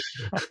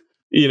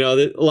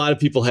 A lot of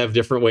people have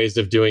different ways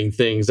of doing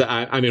things.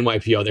 I'm in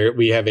YPO.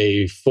 We have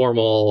a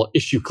formal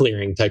issue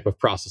clearing type of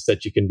process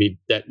that you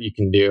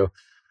can do.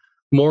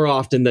 More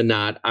often than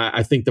not,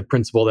 I think the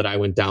principle that I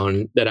went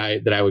down that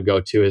I would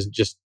go to is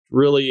just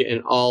really,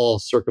 in all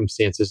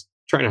circumstances,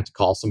 try not to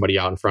call somebody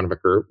out in front of a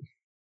group,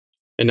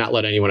 and not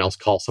let anyone else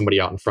call somebody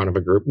out in front of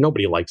a group.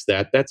 Nobody likes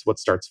that. That's what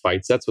starts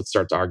fights. That's what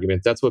starts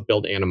arguments. That's what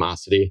builds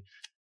animosity.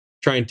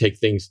 Try to take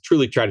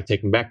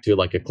them back to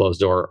like a closed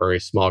door or a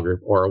small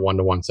group or a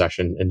one-to-one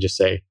session, and just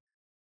say,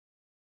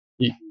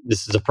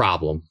 this is a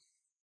problem.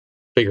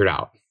 Figure it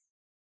out.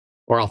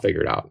 Or I'll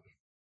figure it out.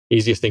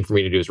 Easiest thing for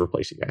me to do is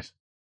replace you guys.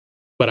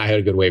 But I had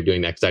a good way of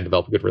doing that because I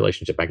developed a good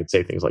relationship. I could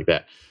say things like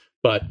that.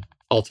 But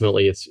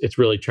ultimately, it's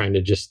really trying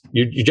to just,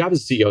 your job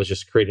as a CEO is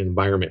just create an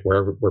environment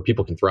where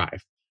people can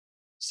thrive.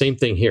 Same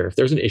thing here. If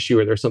there's an issue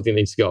or there's something that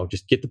needs to go,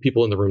 just get the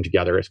people in the room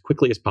together as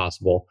quickly as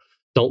possible.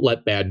 Don't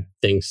let bad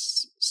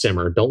things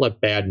simmer. Don't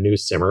let bad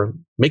news simmer.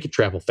 Make it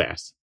travel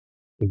fast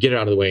and get it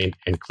out of the way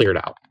and clear it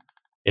out.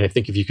 And I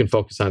think if you can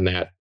focus on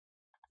that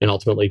and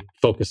ultimately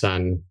focus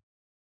on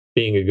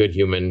being a good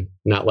human,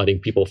 not letting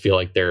people feel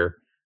like they're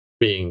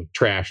being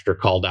trashed or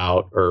called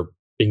out or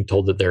being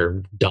told that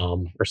they're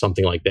dumb or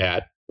something like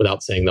that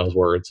without saying those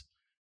words.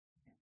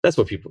 That's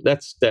what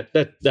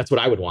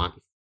I would want.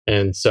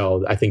 And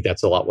so I think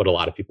that's what a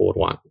lot of people would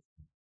want.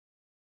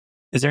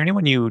 Is there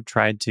anyone you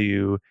tried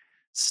to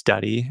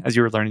study as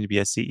you were learning to be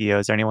a CEO?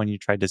 Is there anyone you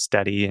tried to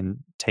study and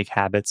take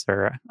habits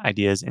or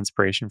ideas,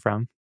 inspiration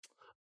from?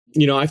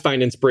 I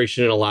find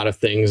inspiration in a lot of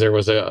things. There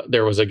was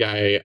a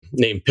guy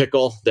named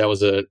Pickle that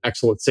was an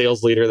excellent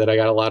sales leader that I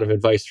got a lot of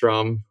advice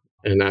from,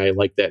 and I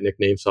like that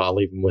nickname, so I'll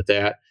leave him with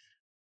that.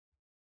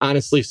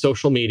 Honestly,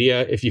 social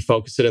media, if you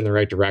focus it in the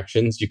right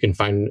directions, you can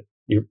find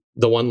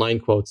the one-line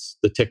quotes,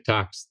 the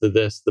TikToks,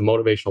 the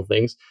motivational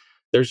things.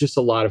 There's just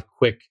a lot of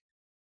quick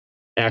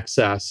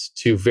access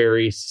to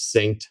very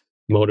succinct,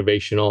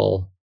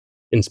 motivational,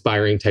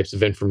 inspiring types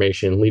of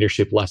information,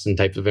 leadership lesson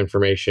types of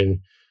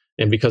information.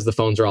 And because the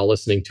phones are all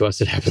listening to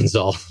us, it happens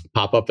to all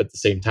pop up at the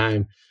same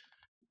time.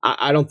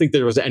 I don't think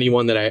there was any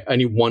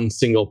one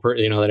single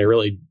person, that I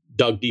really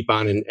dug deep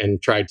on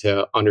and tried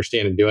to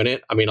understand and doing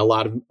it. I mean, a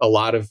lot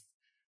of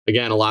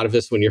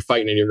this when you're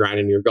fighting and you're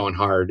grinding and you're going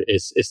hard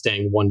is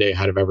staying one day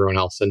ahead of everyone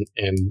else and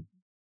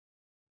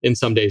in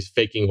some days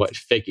faking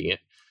it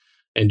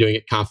and doing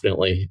it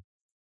confidently.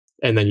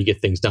 And then you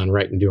get things done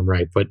right and do them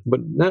right. But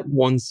not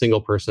one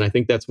single person. I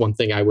think that's one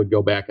thing I would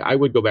go back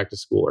to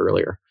school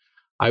earlier.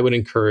 I would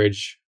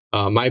encourage,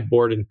 my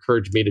board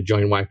encouraged me to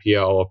join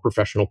YPO, a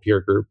professional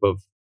peer group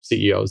of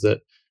CEOs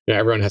that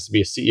everyone has to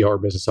be a CEO or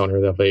business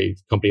owner of a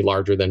company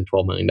larger than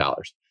 $12 million,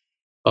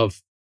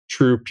 of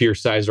true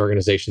peer-sized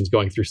organizations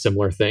going through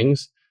similar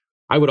things.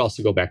 I would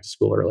also go back to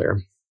school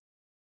earlier.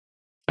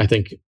 I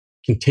think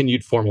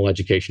continued formal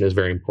education is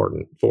very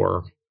important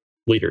for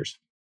leaders.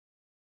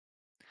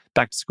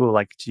 Back to school,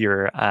 like to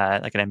your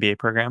like an MBA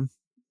program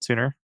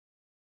sooner?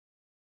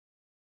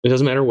 It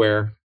doesn't matter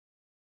where.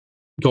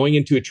 Going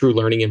into a true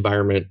learning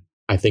environment,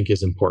 I think,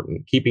 is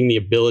important. Keeping the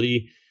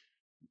ability,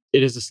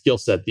 it is a skill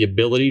set. The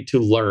ability to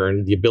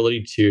learn, the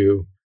ability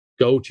to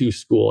go to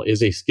school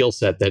is a skill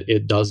set that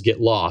it does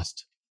get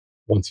lost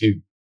once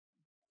you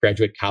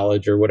graduate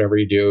college or whatever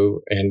you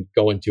do and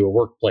go into a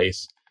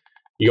workplace.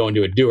 You go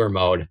into a doer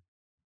mode,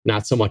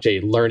 not so much a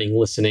learning,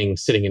 listening,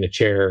 sitting in a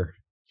chair,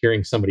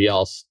 hearing somebody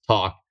else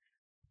talk,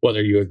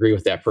 whether you agree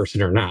with that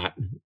person or not.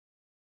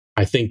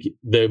 I think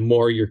the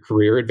more your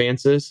career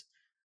advances,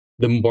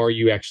 the more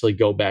you actually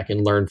go back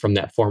and learn from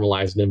that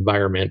formalized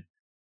environment.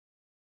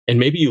 And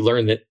maybe you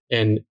learn that,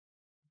 and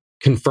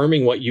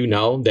confirming what you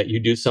know, that you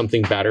do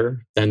something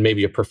better than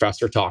maybe a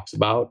professor talks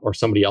about or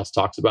somebody else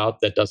talks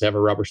about that does have a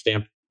rubber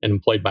stamp and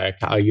employed by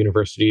a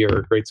university or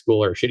a great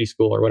school or a shitty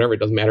school or whatever. It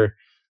doesn't matter.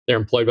 They're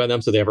employed by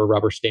them, so they have a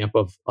rubber stamp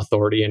of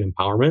authority and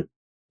empowerment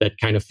that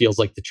kind of feels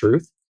like the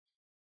truth.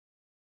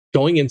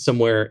 Going in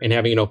somewhere and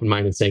having an open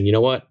mind and saying, you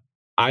know what,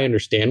 I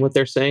understand what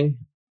they're saying.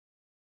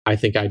 I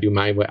think I do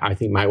my way. I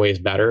think my way is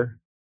better.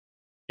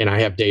 And I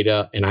have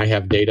data, and I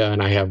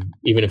have,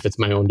 even if it's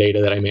my own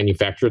data that I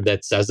manufactured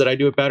that says that I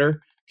do it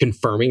better,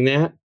 confirming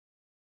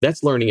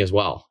that's learning as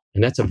well.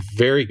 And that's a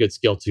very good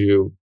skill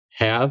to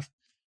have.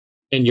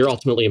 And you're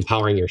ultimately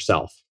empowering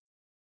yourself.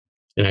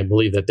 And I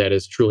believe that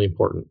is truly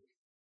important.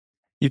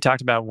 You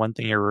talked about one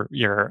thing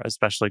you're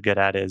especially good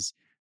at is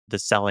the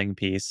selling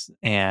piece.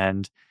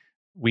 And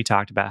we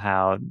talked about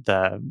how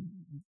the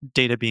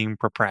data being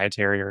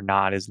proprietary or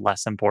not is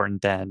less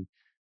important than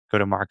go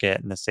to market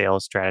and the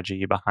sales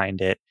strategy behind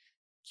it.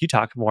 Can you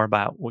talk more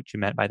about what you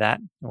meant by that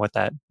and what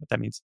that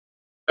means?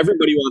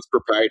 Everybody wants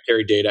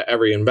proprietary data.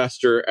 Every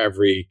investor,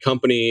 every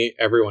company,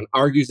 everyone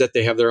argues that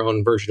they have their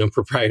own version of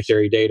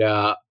proprietary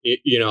data.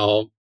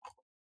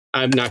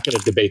 I'm not going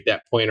to debate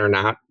that point or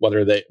not,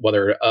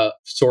 whether a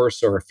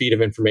source or a feed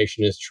of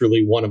information is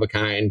truly one of a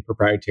kind,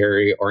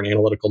 proprietary, or an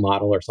analytical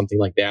model or something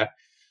like that.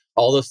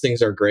 All those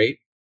things are great.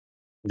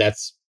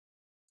 That's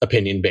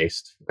opinion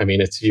based. I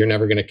mean, you're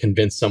never going to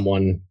convince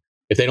someone,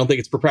 if they don't think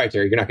it's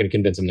proprietary, you're not going to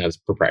convince them that it's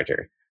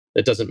proprietary.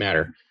 It doesn't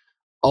matter.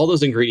 All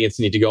those ingredients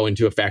need to go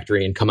into a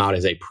factory and come out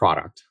as a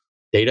product.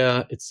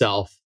 Data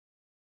itself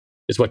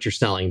is what you're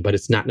selling, but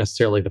it's not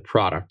necessarily the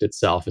product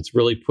itself. It's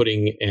really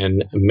putting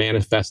and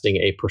manifesting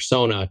a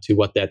persona to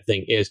what that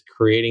thing is,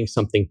 creating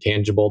something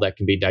tangible that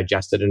can be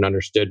digested and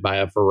understood by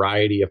a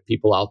variety of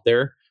people out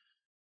there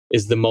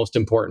is the most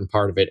important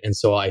part of it. And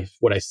so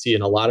what I see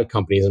in a lot of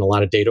companies and a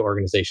lot of data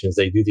organizations,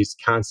 they do these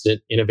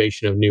constant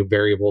innovation of new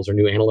variables or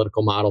new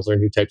analytical models or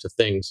new types of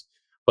things,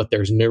 but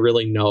there's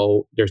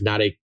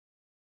not a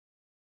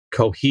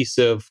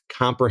cohesive,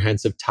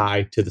 comprehensive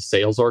tie to the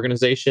sales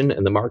organization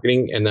and the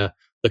marketing and the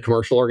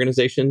commercial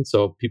organization.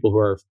 So people who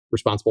are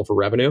responsible for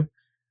revenue,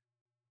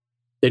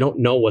 they don't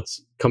know what's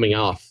coming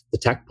off the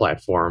tech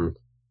platform.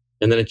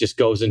 And then it just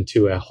goes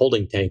into a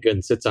holding tank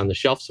and sits on the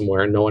shelf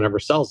somewhere and no one ever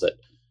sells it.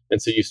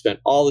 And so you spent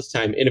all this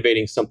time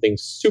innovating something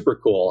super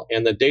cool.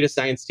 And the data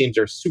science teams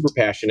are super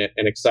passionate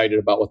and excited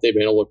about what they've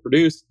been able to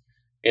produce.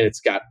 And it's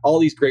got all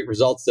these great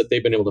results that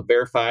they've been able to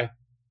verify.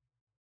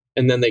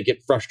 And then they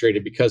get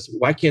frustrated because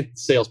why can't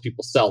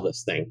salespeople sell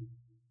this thing?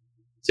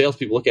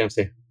 Salespeople look at them and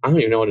say, I don't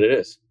even know what it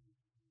is.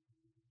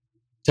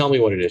 Tell me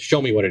what it is.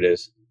 Show me what it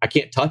is. I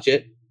can't touch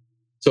it.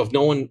 So if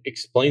no one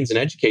explains and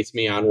educates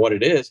me on what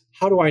it is,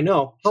 how do I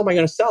know? How am I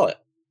going to sell it?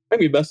 I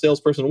might be the best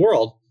salesperson in the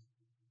world.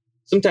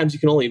 Sometimes you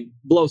can only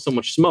blow so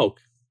much smoke,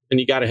 and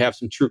you got to have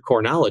some true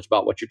core knowledge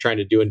about what you're trying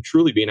to do and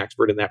truly be an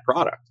expert in that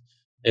product.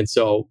 And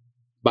so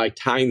by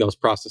tying those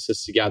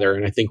processes together,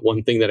 and I think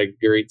one thing that a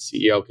great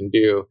CEO can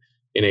do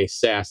in a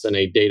SaaS and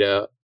a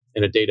data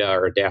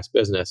or a DaaS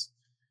business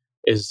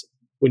is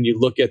when you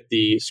look at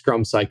the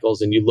Scrum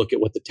cycles and you look at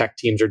what the tech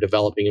teams are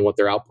developing and what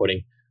they're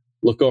outputting,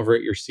 look over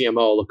at your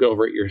CMO, look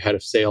over at your head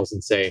of sales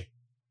and say,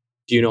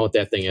 do you know what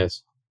that thing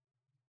is?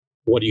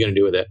 What are you going to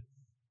do with it?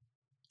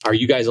 Are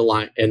you guys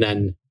aligned? And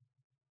then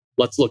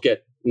let's look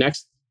at the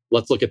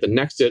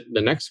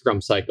next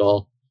Scrum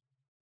cycle.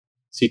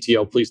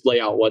 CTO, please lay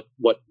out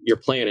what your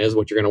plan is,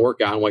 what you're going to work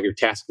on, what your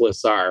task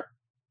lists are.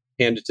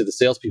 Hand it to the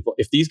salespeople.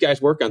 If these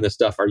guys work on this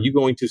stuff, are you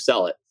going to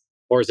sell it,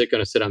 or is it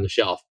going to sit on the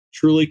shelf?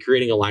 Truly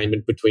creating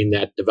alignment between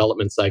that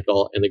development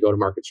cycle and the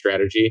go-to-market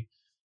strategy.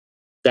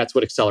 That's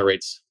what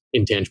accelerates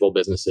intangible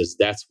businesses.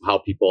 That's how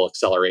people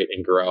accelerate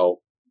and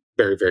grow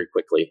very, very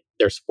quickly.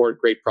 They're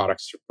great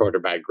products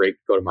supported by a great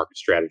go-to-market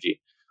strategy.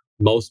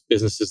 Most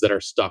businesses that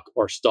are stuck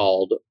or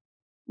stalled,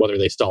 whether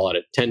they stall at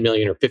 10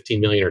 million or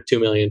 15 million or 2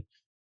 million,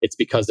 it's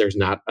because there's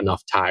not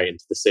enough tie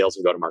into the sales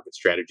and go-to-market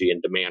strategy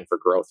and demand for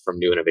growth from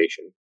new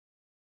innovation.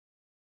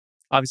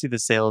 Obviously, the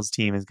sales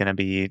team is going to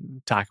be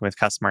talking with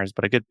customers,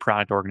 but a good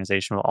product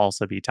organization will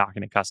also be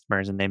talking to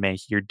customers, and they may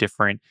hear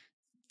different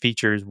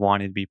features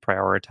wanted to be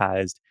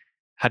prioritized.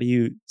 How do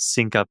you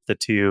sync up the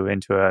two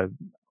into a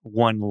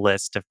one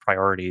list of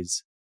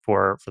priorities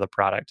for the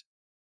product?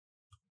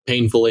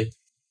 Painfully.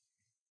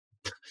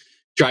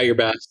 Try your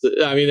best.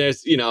 I mean,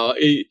 there's,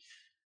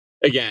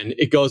 again,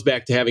 it goes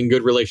back to having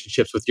good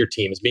relationships with your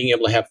teams, being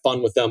able to have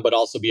fun with them, but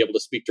also be able to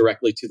speak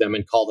directly to them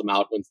and call them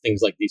out when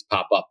things like these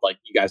pop up. Like,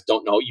 you guys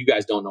don't know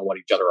what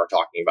each other are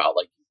talking about.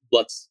 Like,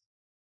 let's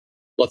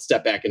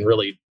step back and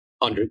really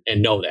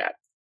know that.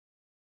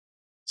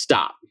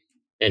 Stop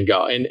and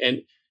go. And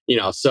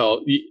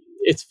so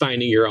it's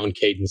finding your own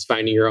cadence,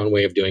 finding your own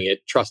way of doing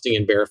it, trusting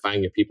and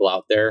verifying your people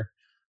out there,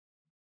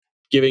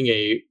 giving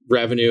a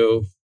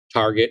revenue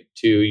target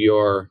to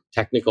your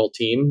technical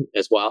team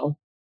as well,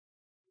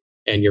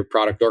 and your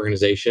product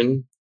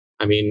organization.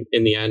 I mean,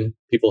 in the end,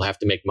 people have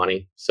to make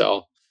money,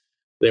 so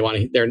they want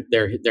to.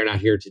 They're not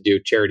here to do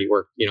charity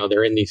work.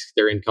 They're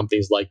in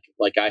companies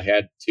like I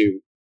had to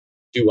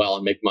do well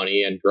and make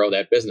money and grow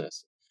that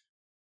business.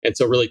 And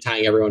so, really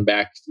tying everyone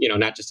back,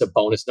 not just a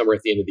bonus number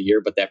at the end of the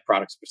year, but that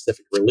product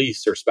specific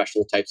release or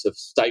special types of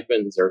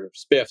stipends or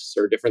spiffs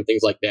or different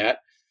things like that.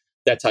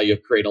 That's how you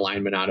create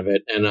alignment out of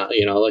it. And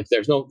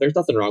there's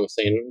nothing wrong with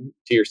saying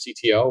to your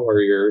CTO or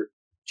your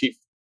chief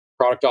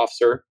product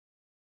officer,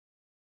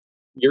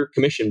 you're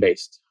commission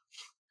based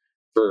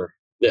for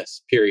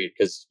this period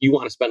because you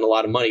want to spend a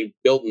lot of money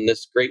building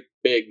this great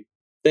big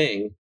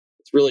thing.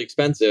 It's really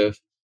expensive.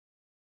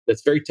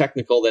 That's very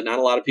technical that not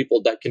a lot of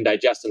people that can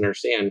digest and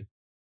understand.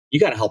 You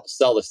got to help us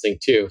sell this thing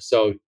too.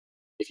 So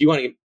if you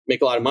want to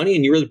make a lot of money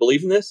and you really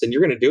believe in this and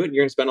you're going to do it and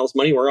you're going to spend all this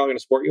money, we're all going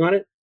to support you on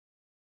it.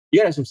 You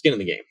got to have some skin in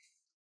the game.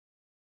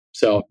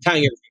 So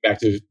tying everything back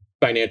to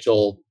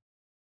financial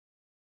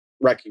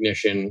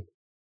recognition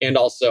and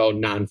also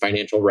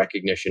non-financial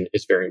recognition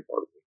is very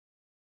important.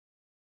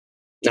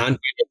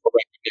 Non-financial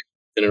recognition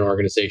in an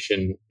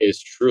organization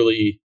is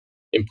truly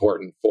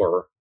important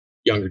for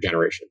younger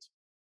generations.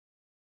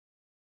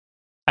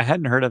 I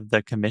hadn't heard of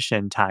the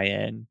commission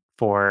tie-in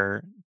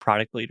for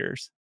product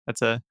leaders.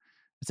 That's an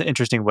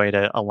interesting way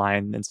to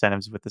align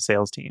incentives with the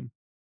sales team.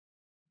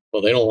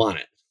 Well, they don't want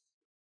it.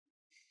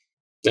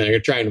 And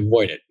they're trying to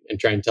avoid it and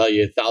try and tell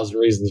you 1,000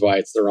 reasons why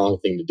it's the wrong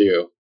thing to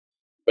do.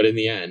 But in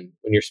the end,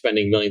 when you're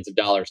spending millions of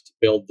dollars to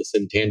build this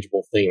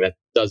intangible thing that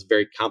does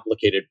very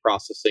complicated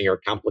processing or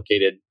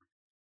complicated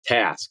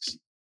tasks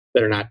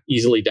that are not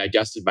easily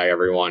digested by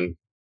everyone,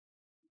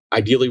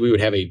 ideally we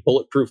would have a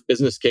bulletproof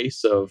business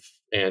case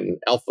and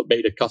alpha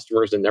beta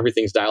customers and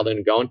everything's dialed in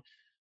and going.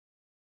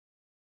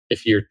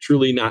 If you're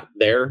truly not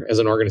there as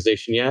an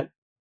organization yet,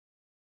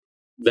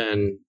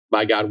 then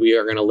by God, we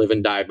are going to live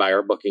and die by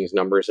our bookings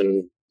numbers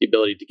and the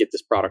ability to get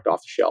this product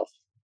off the shelf.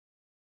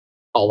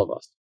 All of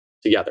us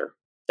together.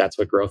 That's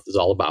what growth is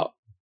all about.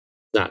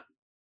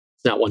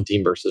 It's not one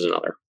team versus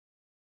another.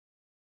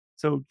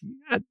 So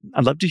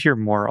I'd love to hear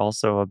more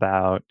also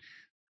about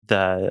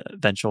the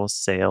eventual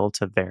sale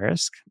to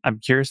Verisk. I'm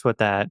curious what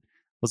that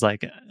was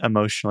like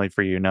emotionally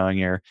for you, knowing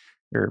your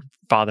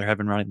father had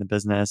been running the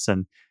business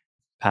and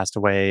passed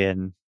away,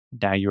 and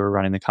now you were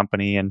running the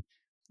company, and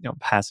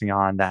passing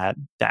on that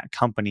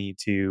company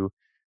to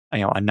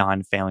a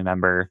non-family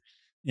member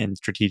and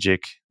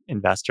strategic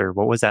investor.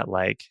 What was that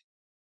like?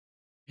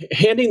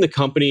 Handing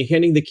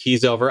the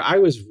keys over, I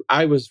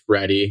was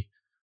ready.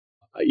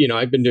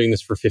 I've been doing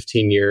this for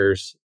 15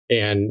 years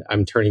and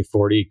I'm turning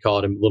 40, call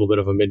it a little bit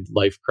of a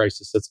midlife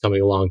crisis that's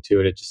coming along to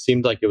it. It just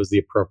seemed like it was the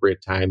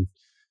appropriate time.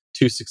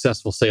 2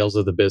 successful sales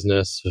of the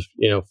business,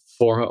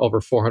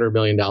 over $400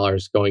 million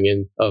going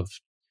in of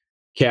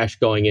cash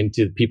going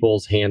into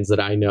people's hands that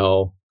I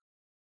know,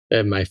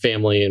 and my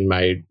family and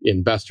my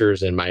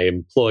investors and my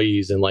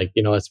employees, and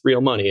it's real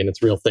money and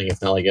it's real thing.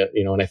 It's not like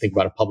when I think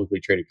about a publicly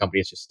traded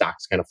company, it's just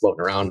stocks kind of floating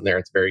around in there.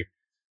 It's a very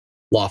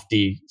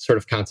lofty sort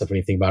of concept when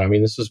you think about it. I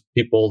mean, this was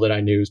people that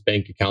I knew's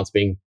bank accounts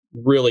being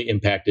really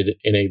impacted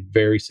in a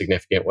very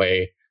significant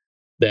way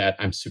that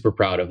I'm super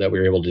proud of that we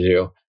were able to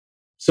do.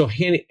 So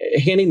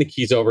handing the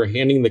keys over,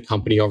 handing the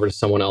company over to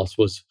someone else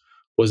was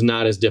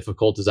not as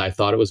difficult as I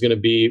thought it was going to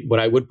be. What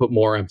I would put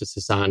more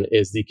emphasis on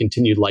is the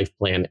continued life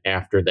plan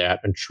after that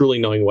and truly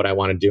knowing what I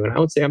want to do. And I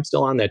would say I'm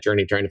still on that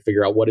journey, trying to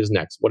figure out what is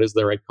next, what is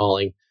the right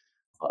calling,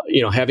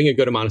 having a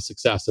good amount of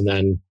success and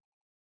then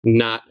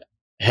not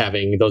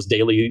having those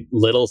daily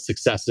little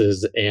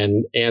successes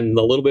and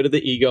the little bit of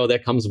the ego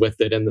that comes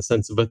with it, and the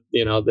sense of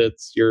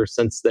that's your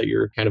sense that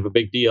you're kind of a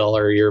big deal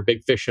or you're a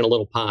big fish in a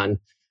little pond.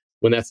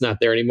 When that's not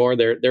there anymore,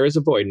 there is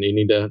a void, and you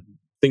need to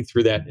think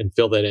through that and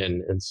fill that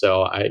in. And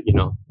so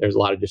there's a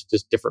lot of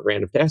just different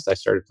random tasks. I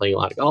started playing a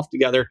lot of golf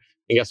together,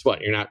 and guess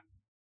what? You're not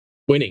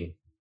winning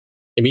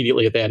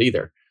immediately at that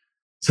either.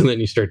 So then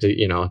you start to,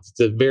 it's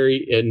a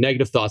very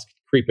negative thoughts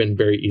creep in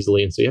very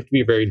easily. And so you have to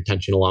be very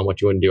intentional on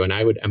what you want to do. And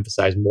I would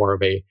emphasize more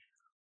of a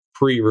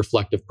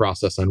pre-reflective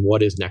process on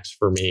what is next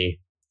for me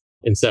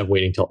instead of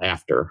waiting till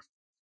after.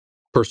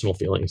 Personal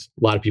feelings.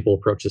 A lot of people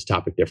approach this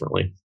topic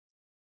differently.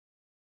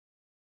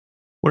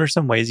 What are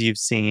some ways you've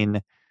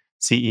seen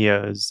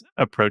CEOs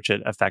approach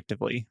it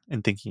effectively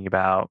in thinking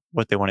about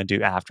what they want to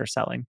do after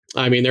selling?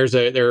 I mean,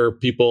 there are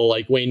people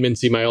like Wayne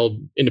Mincy, my old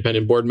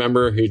independent board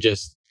member, who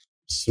just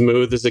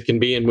smooth as it can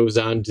be and moves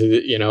on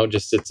to,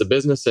 just it's a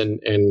business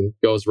and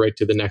goes right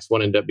to the next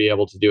one and to be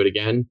able to do it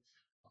again.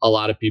 A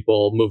lot of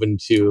people move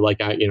into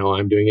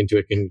I'm doing into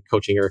a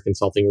coaching or a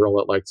consulting role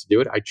that likes to do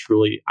it.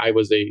 I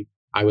was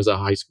a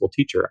high school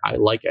teacher. I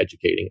like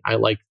educating. I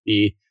like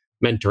the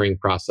mentoring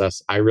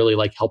process. I really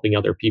like helping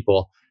other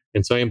people.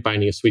 And so I am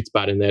finding a sweet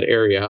spot in that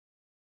area.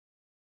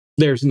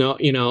 There's no,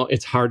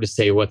 it's hard to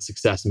say what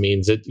success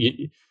means.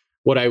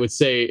 What I would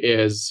say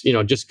is,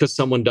 just because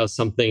someone does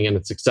something and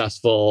it's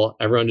successful,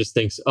 everyone just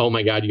thinks, oh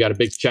my God, you got a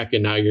big check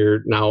and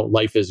now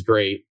life is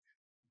great.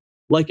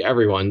 Like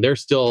everyone,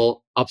 there's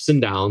still ups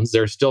and downs.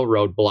 There's still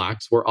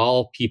roadblocks. We're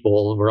all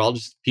people. We're all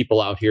just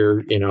people out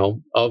here,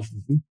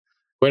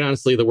 quite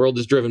honestly, the world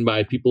is driven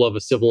by people of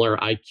a similar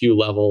IQ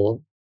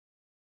level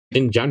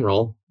in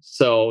general.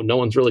 So no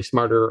one's really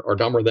smarter or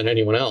dumber than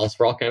anyone else.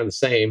 We're all kind of the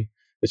same.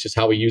 It's just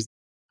how we use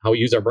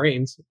our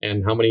brains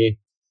and how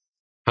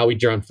we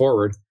drawn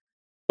forward.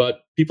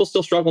 But people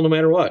still struggle no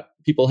matter what.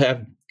 People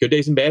have good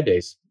days and bad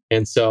days.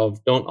 And so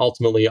don't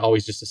ultimately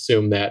always just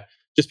assume that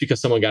just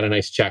because someone got a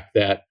nice check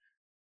that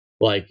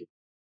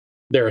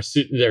there's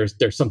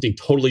something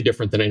totally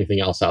different than anything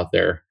else out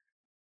there.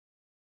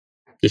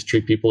 Just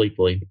treat people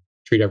equally.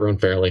 Treat everyone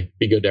fairly.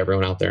 Be good to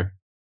everyone out there.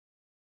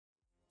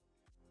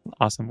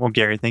 Awesome. Well,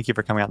 Gary, thank you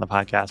for coming on the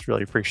podcast.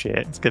 Really appreciate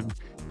it. It's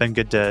been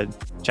good to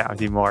chat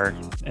with you more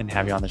and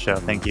have you on the show.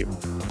 Thank you.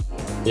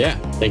 Yeah,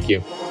 thank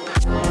you.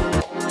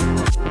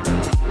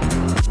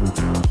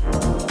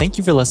 Thank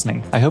you for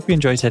listening. I hope you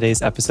enjoyed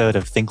today's episode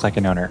of Think Like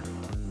an Owner.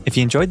 If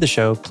you enjoyed the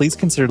show, please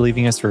consider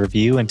leaving us a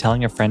review and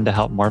telling a friend to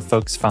help more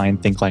folks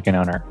find Think Like an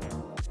Owner.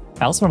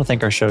 I also want to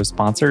thank our show's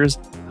sponsors,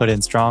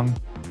 Hood & Strong,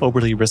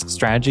 Oberly Risk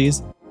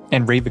Strategies,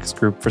 and Ravix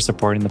Group for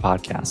supporting the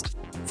podcast.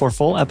 For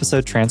full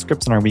episode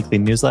transcripts and our weekly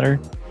newsletter,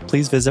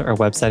 please visit our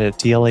website at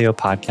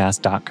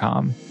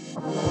tlaopodcast.com.